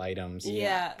material items.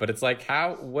 Yeah. But it's like,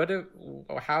 how is that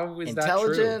true?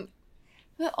 Intelligent.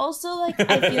 but also, like,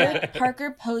 I feel like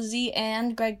Parker Posey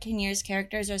and Greg Kinnear's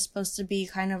characters are supposed to be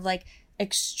kind of like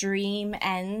extreme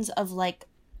ends of like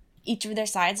each of their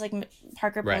sides. Like,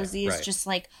 Parker Right, Posey is right. just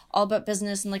like all about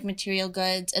business and like material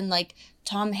goods, and like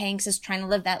Tom Hanks is trying to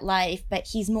live that life, but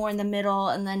he's more in the middle.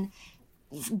 And then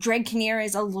Greg Kinnear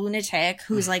is a lunatic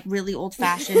who's like really old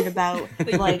fashioned about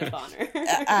The like Unit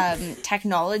of Honor.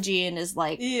 technology and is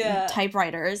like Yeah.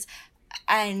 typewriters.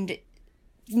 And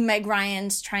Meg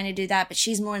Ryan's trying to do that, but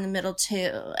she's more in the middle too.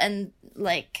 And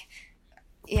like,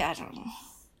 yeah, I don't know.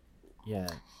 Yeah.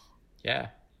 Yeah.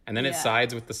 And then it Yeah.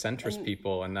 sides with the centrist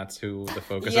people, and that's who the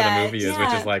focus Yeah, of the movie is, which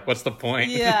yeah. is like, what's the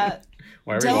point? Yeah.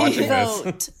 Why are we Don't watching vote.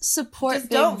 this? Support Just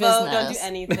big don't vote. business. Don't do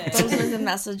anything. Those are the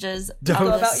messages. Don't- Go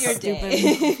of about this your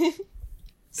stupid- day.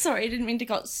 Sorry, I didn't mean to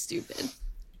call it stupid.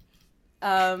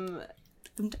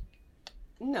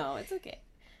 No, it's okay.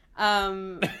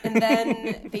 And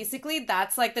then basically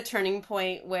that's like the turning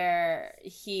point where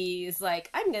he's like,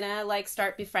 I'm gonna like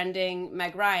start befriending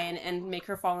Meg Ryan and make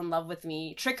her fall in love with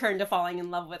me, trick her into falling in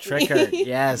love with Trick me. her.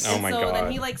 Yes. Oh my so God.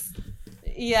 then he like,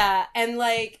 yeah, and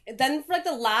like then for like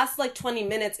the last like 20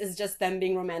 minutes is just them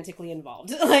being romantically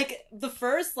involved. Like the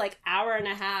first like hour and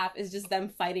a half is just them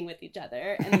fighting with each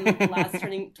other, and then the last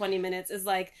 20 minutes is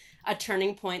like a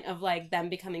turning point of like them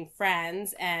becoming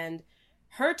friends and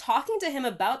her talking to him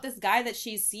about this guy that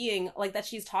she's seeing, like that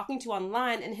she's talking to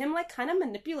online, and him like kind of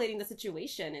manipulating the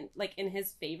situation and like in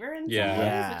his favor in Yeah. some ways,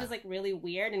 Yeah. which is like really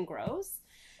weird and gross.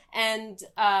 And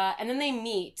then they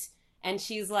meet, and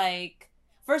she's like,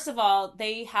 first of all,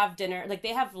 they have dinner, like they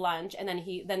have lunch, and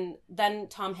then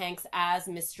Tom Hanks as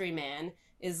Mystery Man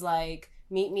is like,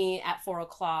 meet me at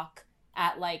 4:00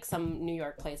 at like some New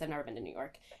York place. I've never been to New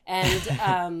York,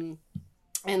 and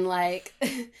and like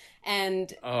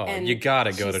and Oh, and you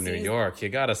gotta go she to New sees- York. You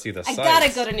gotta see the I sights. gotta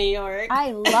go to New York.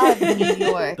 I love New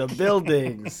York. The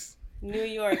buildings. New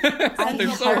York. They're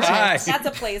Central so Park. high. That's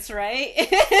a place, right?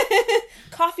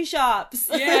 Coffee shops.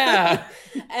 Yeah.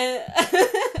 And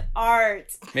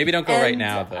art. Maybe don't go right And,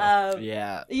 now, though.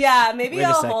 Yeah. Yeah, maybe Wait a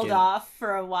I'll hold second. off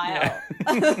for a while.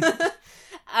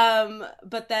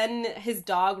 But then his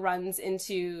dog runs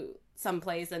into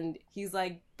someplace and he's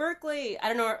like, Berkeley, I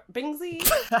don't know, Bingsley?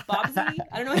 Bobsy?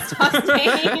 I don't know his dog's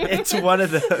name. It's one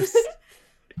of those.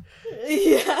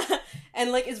 Yeah.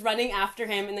 And like is running after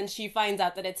him, and then she finds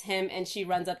out that it's him, and she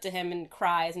runs up to him and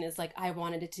cries and is like, I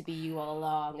wanted it to be you all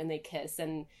along, and they kiss,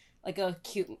 and like a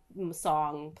cute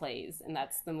song plays, and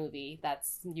that's the movie.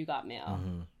 That's You Got Mail.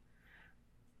 Mhm.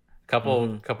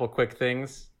 Couple quick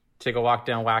things. Take a walk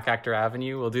down Whack Actor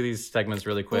Avenue. We'll do these segments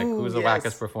really quick. Ooh, Who's the yes.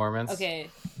 wackest performance? Okay.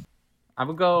 I'm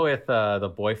gonna go with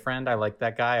the boyfriend. I like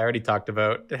that guy. I already talked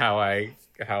about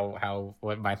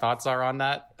what my thoughts are on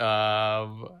that.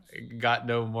 Got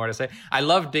no more to say. I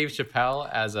love Dave Chappelle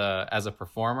as a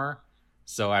performer,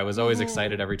 so I was always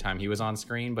excited every time he was on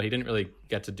screen. But he didn't really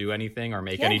get to do anything or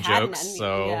make any jokes.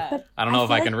 So I don't know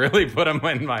if I can really put him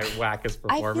in my wackest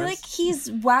performance. I feel like he's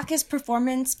wackest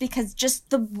performance because just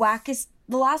the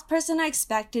last person I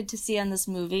expected to see on this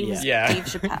movie was Dave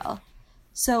Chappelle.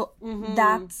 So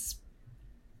that's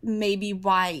maybe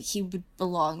why he would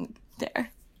belong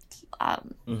there.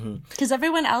 Because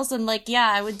everyone else, I'm like,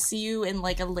 yeah, I would see you in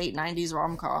like a late 90s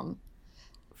rom-com.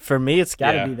 For me, it's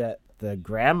got to be the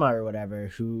grandma or whatever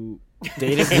who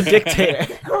dated the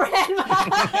dictator.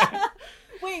 Grandma.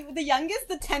 Wait, the youngest,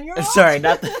 the 10-year-old? Sorry,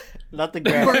 not the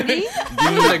grandma. Birdie?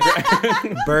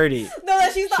 Birdie. No,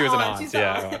 she's the she was aunt. an She's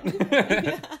aunt.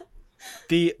 the aunt.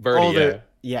 The Birdie, older,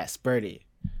 yes, Birdie.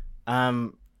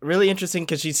 Really interesting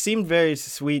because she seemed very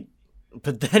sweet,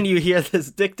 but then you hear this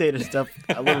dictator stuff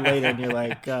a little later, and you're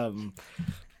like,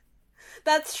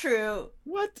 That's true.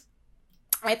 what?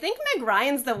 I think Meg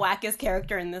Ryan's the wackest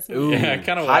character in this movie. Ooh, Yeah,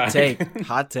 kind of hot whack. take,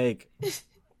 hot take.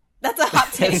 That's a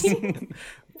hot take.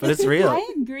 But it's real.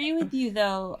 I agree with you,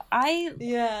 though.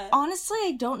 Yeah. Honestly,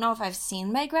 I don't know if I've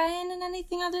seen Meg Ryan in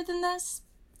anything other than this.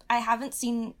 I haven't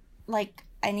seen, like,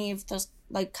 any of those,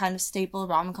 like, kind of staple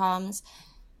rom-coms.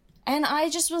 And I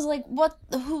just was like,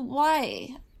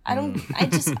 why?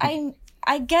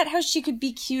 I get how she could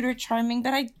be cute or charming,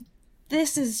 but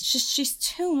she's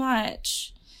too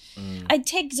much. I'd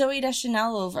take Zooey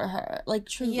Deschanel over her, like,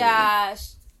 truly. Yeah.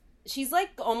 She's, like,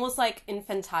 almost, like,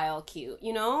 infantile cute,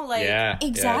 you know? Like,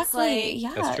 exactly,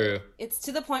 yeah. That's true. It's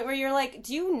to the point where you're like,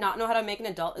 do you not know how to make an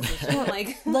adult decision?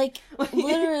 Like,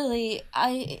 literally,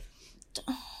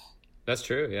 That's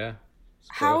true, yeah.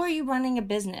 how are you running a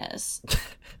business?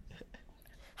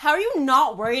 How are you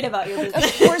not worried about your Of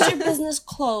business? course your business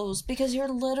closed because you're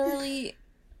literally,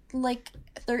 like,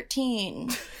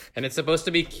 13. And it's supposed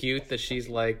to be cute that she's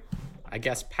like, I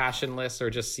guess, passionless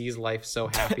or just sees life so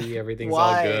happy, everything's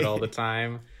all Why? good all the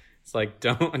time. It's like,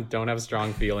 don't have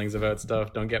strong feelings about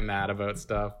stuff. Don't get mad about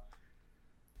stuff.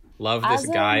 Love this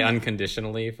guy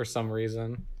unconditionally for some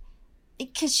reason.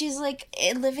 Because she's, like,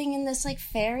 living in this, like,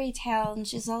 fairy tale, and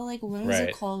she's all, like,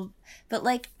 whimsical. Right. But,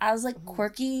 like, I was, like,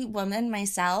 quirky woman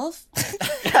myself.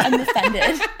 I'm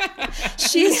offended.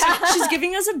 She's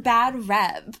giving us a bad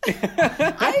rep.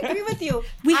 I agree with you.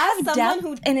 We have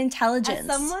depth and intelligence. As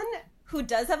someone who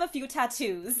does have a few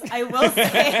tattoos, I will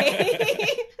say,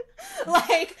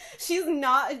 like, she's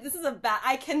not, this is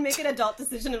I can make an adult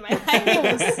decision in my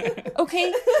life.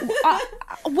 Okay,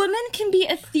 women can be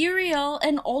ethereal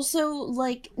and also,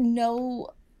 like,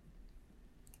 know,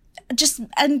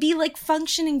 and be, like,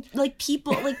 functioning, like,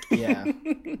 people, like, Yeah.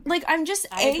 like, I'm just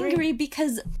angry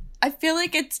because I feel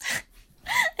like it's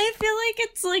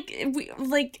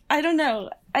like, I don't know.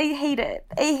 I hate it.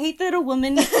 I hate that a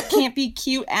woman can't be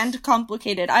cute and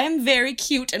complicated. I am very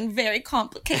cute and very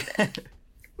complicated.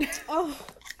 Oh.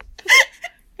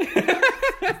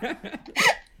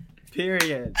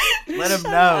 Period. Let him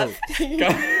know.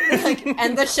 Like,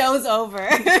 and the show's over.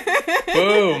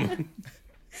 Boom.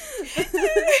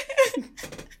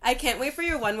 I can't wait for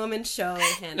your one-woman show,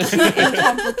 Hannah. Cute and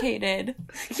complicated.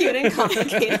 Cute and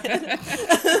complicated.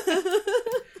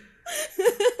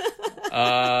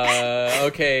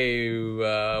 Okay.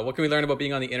 What can we learn about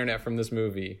being on the internet from this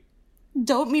movie?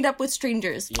 Don't meet up with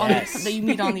strangers that you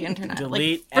meet on the internet.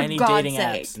 Delete like, any God's dating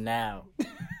sake. apps now.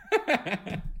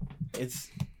 It's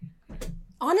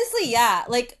Honestly, yeah.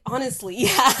 Like,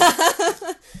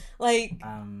 like,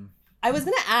 I was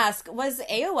gonna ask, was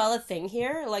AOL a thing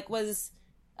here? Like, was,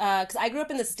 because I grew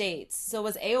up in the States, so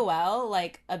was AOL,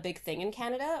 like, a big thing in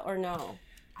Canada, or no?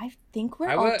 I think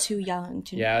we're all too young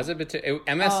to know. Yeah, it was a bit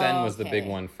MSN was the big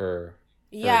one for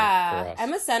yeah, us.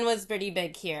 MSN was pretty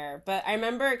big here, but I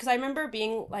remember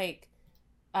being, like,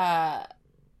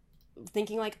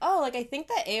 thinking, like, oh, like, I think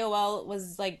that AOL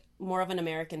was, like, more of an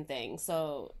American thing,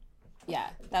 so, yeah,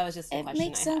 that was just a question I had. It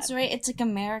makes sense, right? It's, like,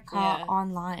 America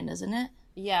online, isn't it?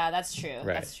 Yeah, that's true.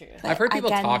 Right. That's true. I've heard people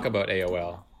talk about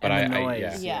AOL, but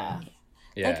Yeah.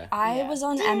 Like, I was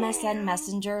on MSN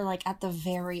Messenger, like, at the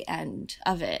very end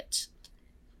of it.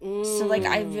 So, like,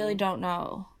 I really don't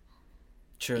know.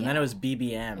 true. And then it was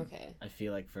BBM. Okay. I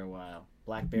feel like for a while.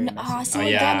 BlackBerry. So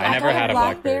again, I never had a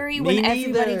BlackBerry when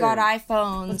everybody got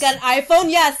iPhones. Got an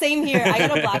iPhone? Yeah, same here. I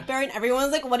got a BlackBerry and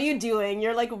everyone's like, what are you doing?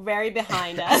 You're, like, very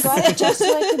behind us. I got it just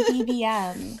like a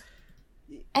BBM.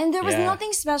 And there was Yeah.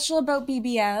 nothing special about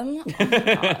BBM.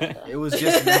 It was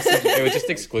just messaging. It was just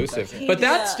exclusive. But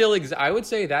that Yeah. still I would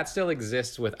say that still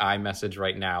exists with iMessage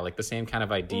right now, like the same kind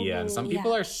of idea. And some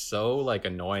people are so like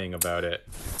annoying about it.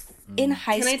 In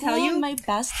high Can I school, tell you? my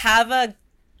best I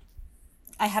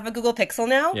have a Google Pixel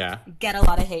now. Yeah. Get a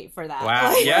lot of hate for that.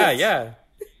 Wow. Like, Yeah, yeah.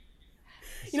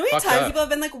 You know how many Fucked times up. people have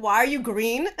been like, "Why are you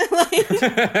green?"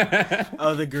 Like,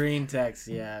 Oh, the green text,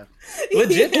 yeah.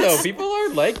 Legit though, people are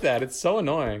like that. It's so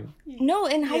annoying. No,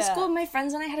 in high Yeah. school, my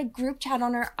friends and I had a group chat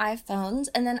on our iPhones,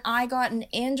 and then I got an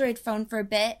Android phone for a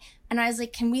bit, and I was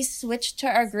like, "Can we switch to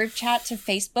our group chat to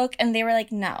Facebook?" And they were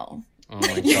like, "No, Oh my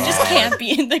god. you just can't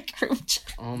be in the group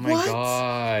chat." Oh my What?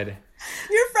 god.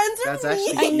 your friends are That's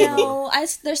mean. actually I know,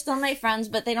 they're still my friends,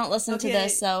 but they don't listen to Okay.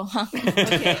 this, so.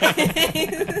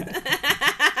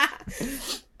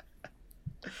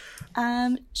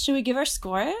 Should we give our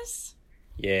scores?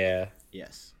 Yeah.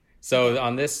 Yes. So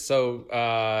on this,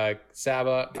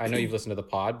 Saba, I know you've listened to the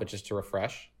pod, but just to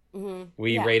refresh,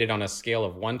 we Yeah. rated on a scale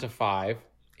of 1 to 5,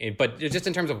 but just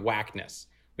in terms of whackness.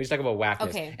 We just talk about whackness.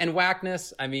 Okay. And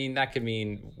whackness, I mean, that could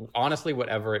mean honestly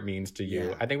whatever it means to you.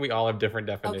 Yeah. I think we all have different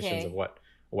definitions Okay. of what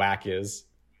whack is.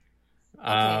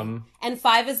 And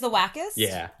 5 is the wackest.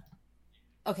 Yeah.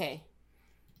 Okay.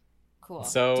 Cool.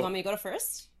 So- do you want me to go to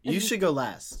first? You should go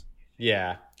last.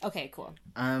 Yeah. Okay. Cool.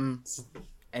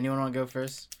 Anyone want to go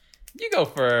first? You go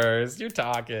first. You're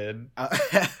talking.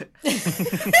 I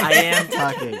am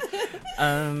talking.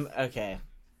 Okay.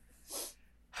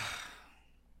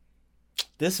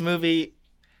 This movie,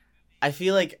 I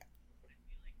feel like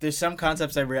there's some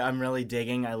concepts I'm really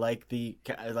digging. I like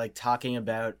talking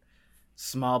about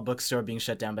small bookstore being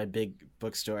shut down by big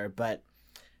bookstore, but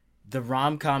the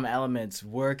rom-com elements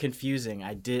were confusing.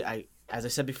 As I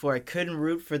said before, I couldn't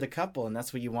root for the couple, and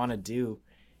that's what you want to do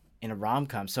in a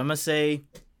rom-com. So I'm gonna say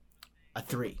a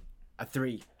 3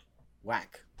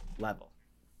 whack level.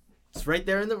 It's right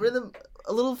there in the rhythm,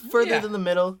 a little further Yeah. than the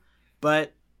middle,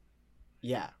 but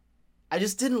yeah. I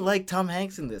just didn't like Tom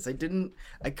Hanks in this. I couldn't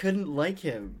like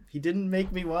him. He didn't make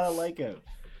me want to like him.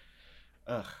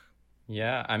 Ugh.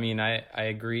 Yeah, I mean, I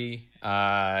agree.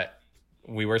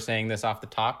 We were saying this off the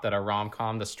top that a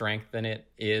rom-com, the strength in it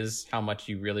is how much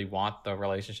you really want the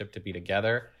relationship to be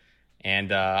together.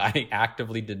 And I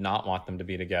actively did not want them to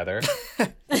be together. So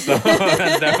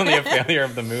that's definitely a failure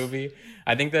of the movie.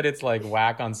 I think that it's like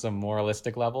whack on some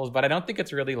moralistic levels, but I don't think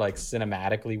it's really like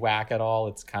cinematically whack at all.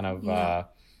 It's kind of...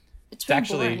 It's It's really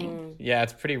actually, boring. yeah,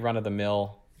 it's pretty run of the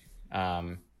mill.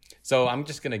 So I'm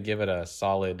just going to give it a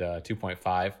solid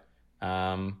 2.5.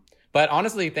 But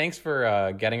honestly, thanks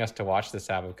for getting us to watch this,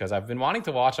 Sabbath, because I've been wanting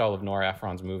to watch all of Nora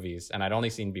Ephron's movies, and I'd only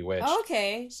seen Bewitched.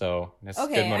 Okay. So that's good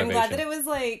Okay. motivation. I'm glad that it was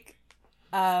like.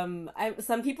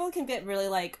 Some people can get really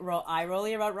like eye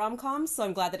rolly about rom coms, so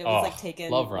I'm glad that it was Oh, like taken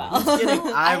love well. rom-coms.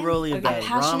 Getting eye I'm rolly a about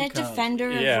passionate rom-com.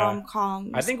 defender of Yeah.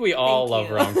 rom-coms. I think we all Thank love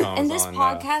you. rom-coms. And this on,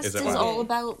 podcast Is is It Whack? all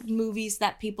about movies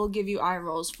that people give you eye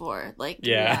rolls for. Like,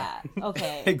 Yeah. Yeah.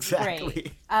 Okay. Exactly.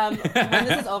 Great. When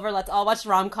this is over, let's all watch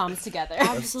rom coms together.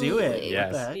 Let's do it. Absolutely. Yes.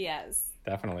 What the heck? Yes.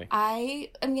 Definitely.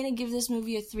 I am going to give this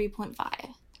movie a 3.5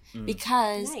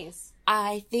 because Nice.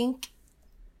 I think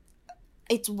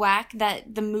it's whack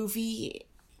that the movie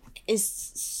is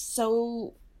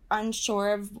so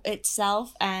unsure of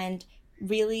itself and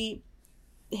really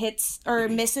hits or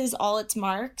misses all its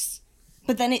marks,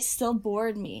 but then it still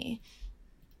bored me.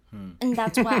 And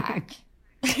that's whack.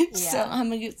 So Yeah. I'm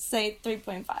going to say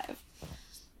 3.5.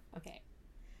 Okay.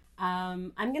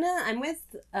 I'm gonna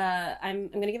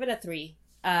give it a 3.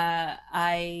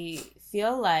 I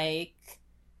feel like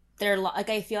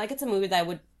I feel like it's a movie that I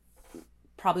would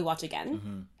probably watch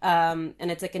again. And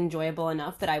it's like enjoyable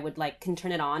enough that I would can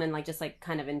turn it on and just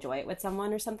kind of enjoy it with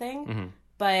someone or something. Mhm.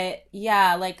 But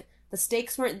yeah, the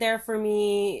stakes weren't there for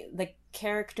me. The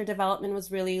character development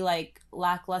was really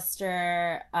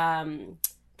lackluster.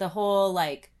 The whole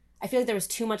I feel like there was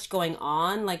too much going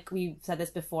on. We've said this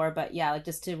before, but yeah,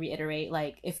 just to reiterate,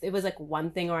 if it was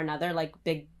one thing or another,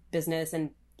 big business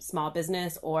and small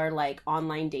business or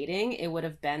online dating, it would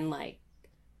have been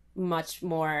much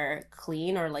more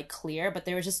clean or clear, but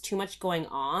there was just too much going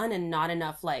on and not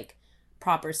enough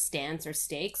proper stance or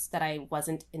stakes that I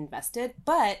wasn't invested.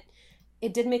 But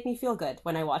it did make me feel good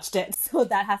when I watched it, so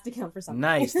that has to count for something.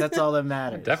 Nice. That's all that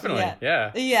matters. Definitely.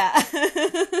 Yeah. Yeah. Yeah.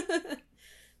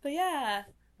 But yeah,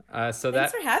 So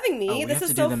thanks that. for having me. Oh, we this have is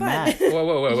to do so the fun. math.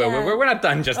 Whoa. Yeah. We're not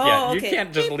done just Oh, yet. okay. You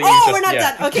can't just leave Oh, just we're not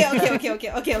yet. done.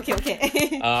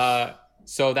 Okay.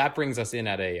 So that brings us in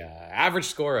at a average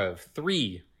score of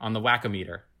 3 on the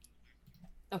Wackometer,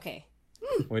 Okay.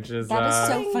 which is That is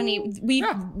so Uh, funny. We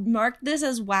yeah. marked this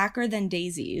as whacker than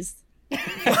daisies.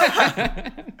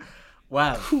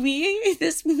 Wow. We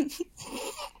this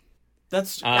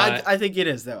That's Uh, I think it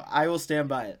is though. I will stand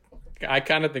by it. I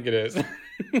kind of think it is.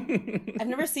 I've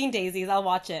never seen Daisies. I'll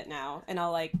watch it now, and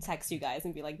I'll like text you guys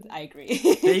and be like, I agree.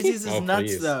 Daisies is Oh, nuts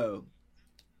please. though.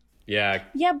 Yeah,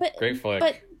 yeah, but great flick.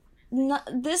 But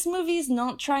this movie's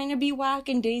not trying to be whack,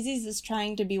 and Daisies is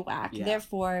trying to be whack. Yeah.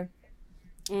 Therefore,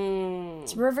 Mm.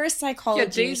 it's reverse psychology. Yeah,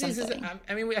 Daisies or is. something.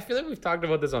 I mean, I feel like we've talked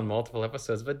about this on multiple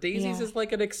episodes, but Daisies Yeah. is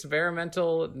like an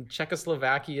experimental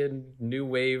Czechoslovakian new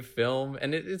wave film,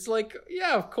 and it's like,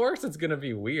 yeah, of course it's gonna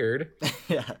be weird,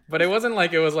 Yeah. but it wasn't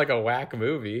like it was like a whack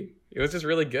movie. It was just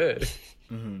really good.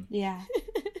 Hmm. Yeah.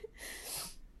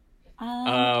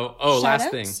 Last shout-outs?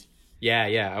 thing.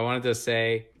 Yeah. I wanted to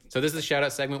say. So this is the shout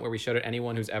out segment where we shout out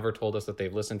anyone who's ever told us that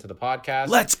they've listened to the podcast.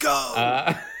 Let's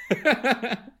go.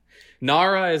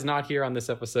 Nara is not here on this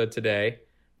episode today,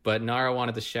 but Nara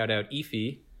wanted to shout out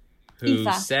Aoife, who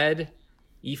Aoife. said,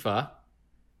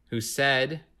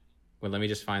 well, let me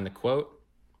just find the quote.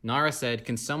 Nara said,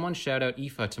 "Can someone shout out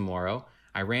Aoife tomorrow?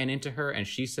 I ran into her and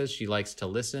she says she likes to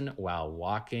listen while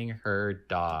walking her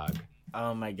dog."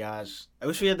 Oh my gosh. I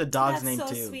wish we had the dog's That's name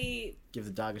so too. sweet. Give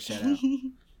the dog a shout out.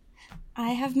 I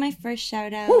have my first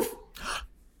shout out.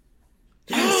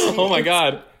 Oh my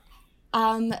god.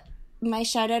 My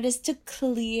shout out is to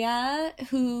Clea,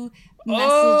 who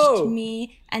messaged Oh!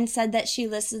 me and said that she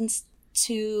listens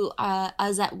to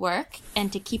us at work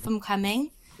and to keep them coming,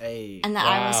 Hey. and that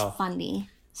I Wow. was funny.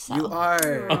 So, You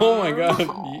are. Oh my god.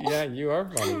 Yeah, you are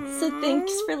funny. so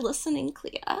thanks for listening,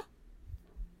 Clea.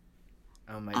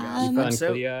 Oh my gosh. Um, Fun, I'm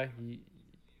so, Clea.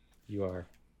 You are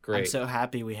great. I'm so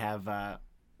happy we have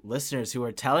listeners who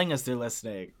are telling us they're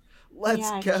listening. Let's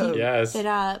Yeah, go. keep Yes. it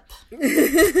up.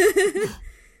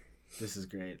 This is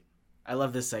great. I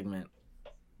love this segment.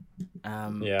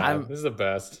 Yeah, I'm this is the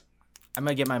best.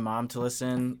 gonna get my mom to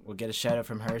listen. We'll get a shout out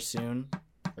from her soon,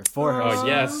 or for her. Oh, soon.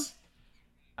 yes.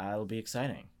 It'll be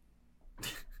exciting.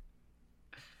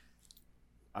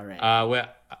 All right.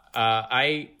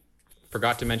 I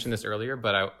forgot to mention this earlier,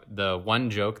 but the one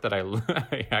joke that I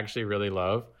I actually really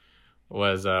love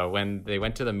was when they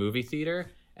went to the movie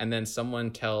theater and then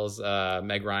someone tells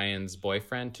Meg Ryan's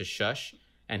boyfriend to shush,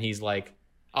 and he's like,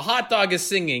 "A hot dog is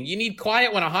singing. You need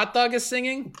quiet when a hot dog is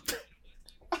singing?"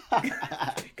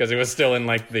 Because it was still in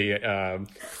like the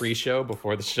pre-show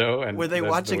before the show, and Were they that's the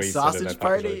watching way he said it. Sausage I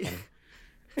thought it was really Party?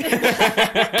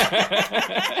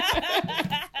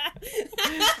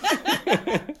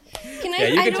 Can Yeah,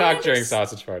 you I can don't talk during understand-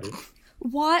 Sausage Party.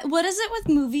 What is it with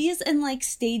movies and like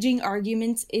staging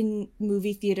arguments in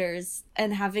movie theaters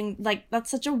and having like that's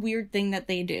such a weird thing that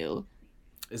they do.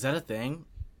 Is that a thing?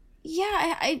 Yeah,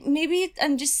 I maybe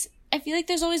I'm just I feel like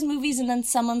there's always movies and then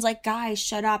someone's like, "Guys,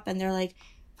 shut up," and they're like,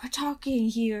 "We're talking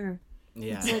here."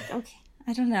 Yeah. It's like, okay,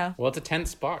 I don't know. Well, it's a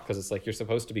tense spot because it's like you're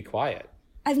supposed to be quiet.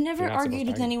 I've never You're not supposed argued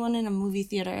to with argue. anyone in a movie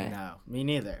theater. No, me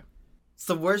neither. It's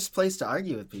the worst place to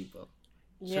argue with people.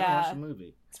 Should watch Yeah. a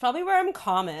movie. It's probably where I'm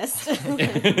calmest.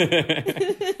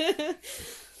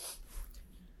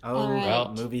 Oh, Alright.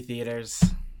 Well- movie theaters.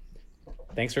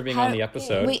 Thanks for being How- on the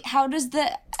episode. Wait, how does the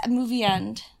movie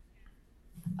end?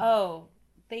 Oh,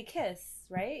 they kiss,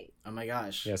 right? Oh my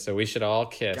gosh. Yeah, so we should all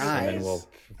kiss, and then Guys. we'll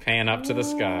pan up to the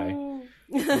sky. Oh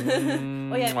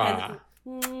yeah.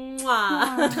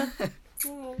 Mwah.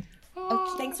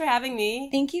 Thanks for having me.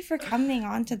 Thank you for coming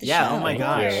on to the Yeah, show. oh my Thank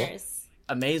gosh. you. Cheers.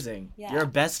 Amazing. Yeah. You're a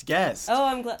best guest. Oh,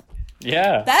 I'm glad.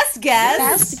 Yeah. Best guest.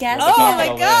 Best guest. Oh Top my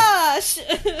of the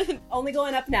gosh. Only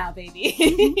going up now,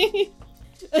 baby.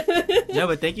 No,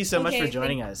 but thank you so much Okay, for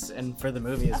joining us and for the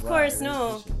movie as Of well. course, I really no.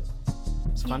 appreciate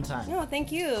it. It's a fun time. No,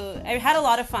 thank you. I had a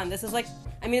lot of fun. This is like,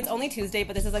 I mean, it's only Tuesday,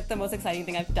 but this is like the most exciting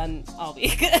thing I've done all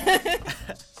week.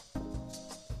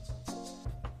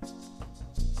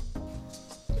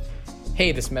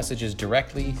 Hey, this message is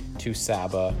directly to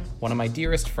Saba, one of my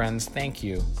dearest friends. Thank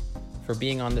you for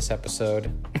being on this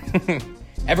episode.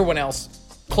 Everyone else,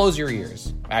 close your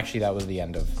ears. Actually, that was the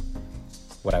end of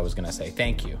what I was going to say.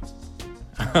 Thank you.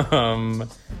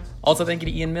 Also, thank you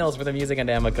to Ian Mills for the music and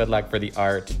to Emma Goodluck for the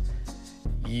art.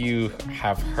 You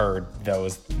have heard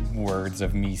those words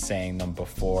of me saying them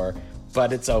before,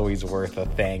 but it's always worth a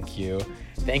thank you.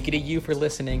 Thank you to you for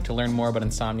listening. To learn more about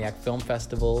Insomniac Film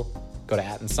Festival, go to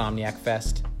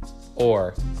 @InsomniacFest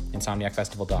or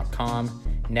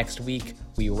insomniacfestival.com. Next week,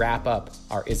 we wrap up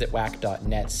our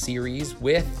isitwhack.net series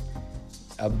with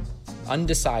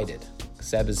Undecided.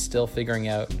 Seb is still figuring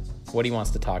out what he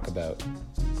wants to talk about.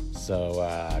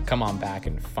 So come on back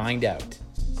and find out,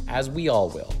 as we all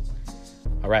will.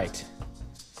 All right.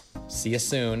 See you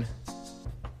soon.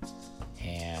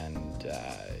 And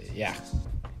yeah.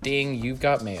 Ding, you've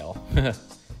got mail.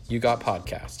 You got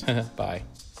podcast. Bye.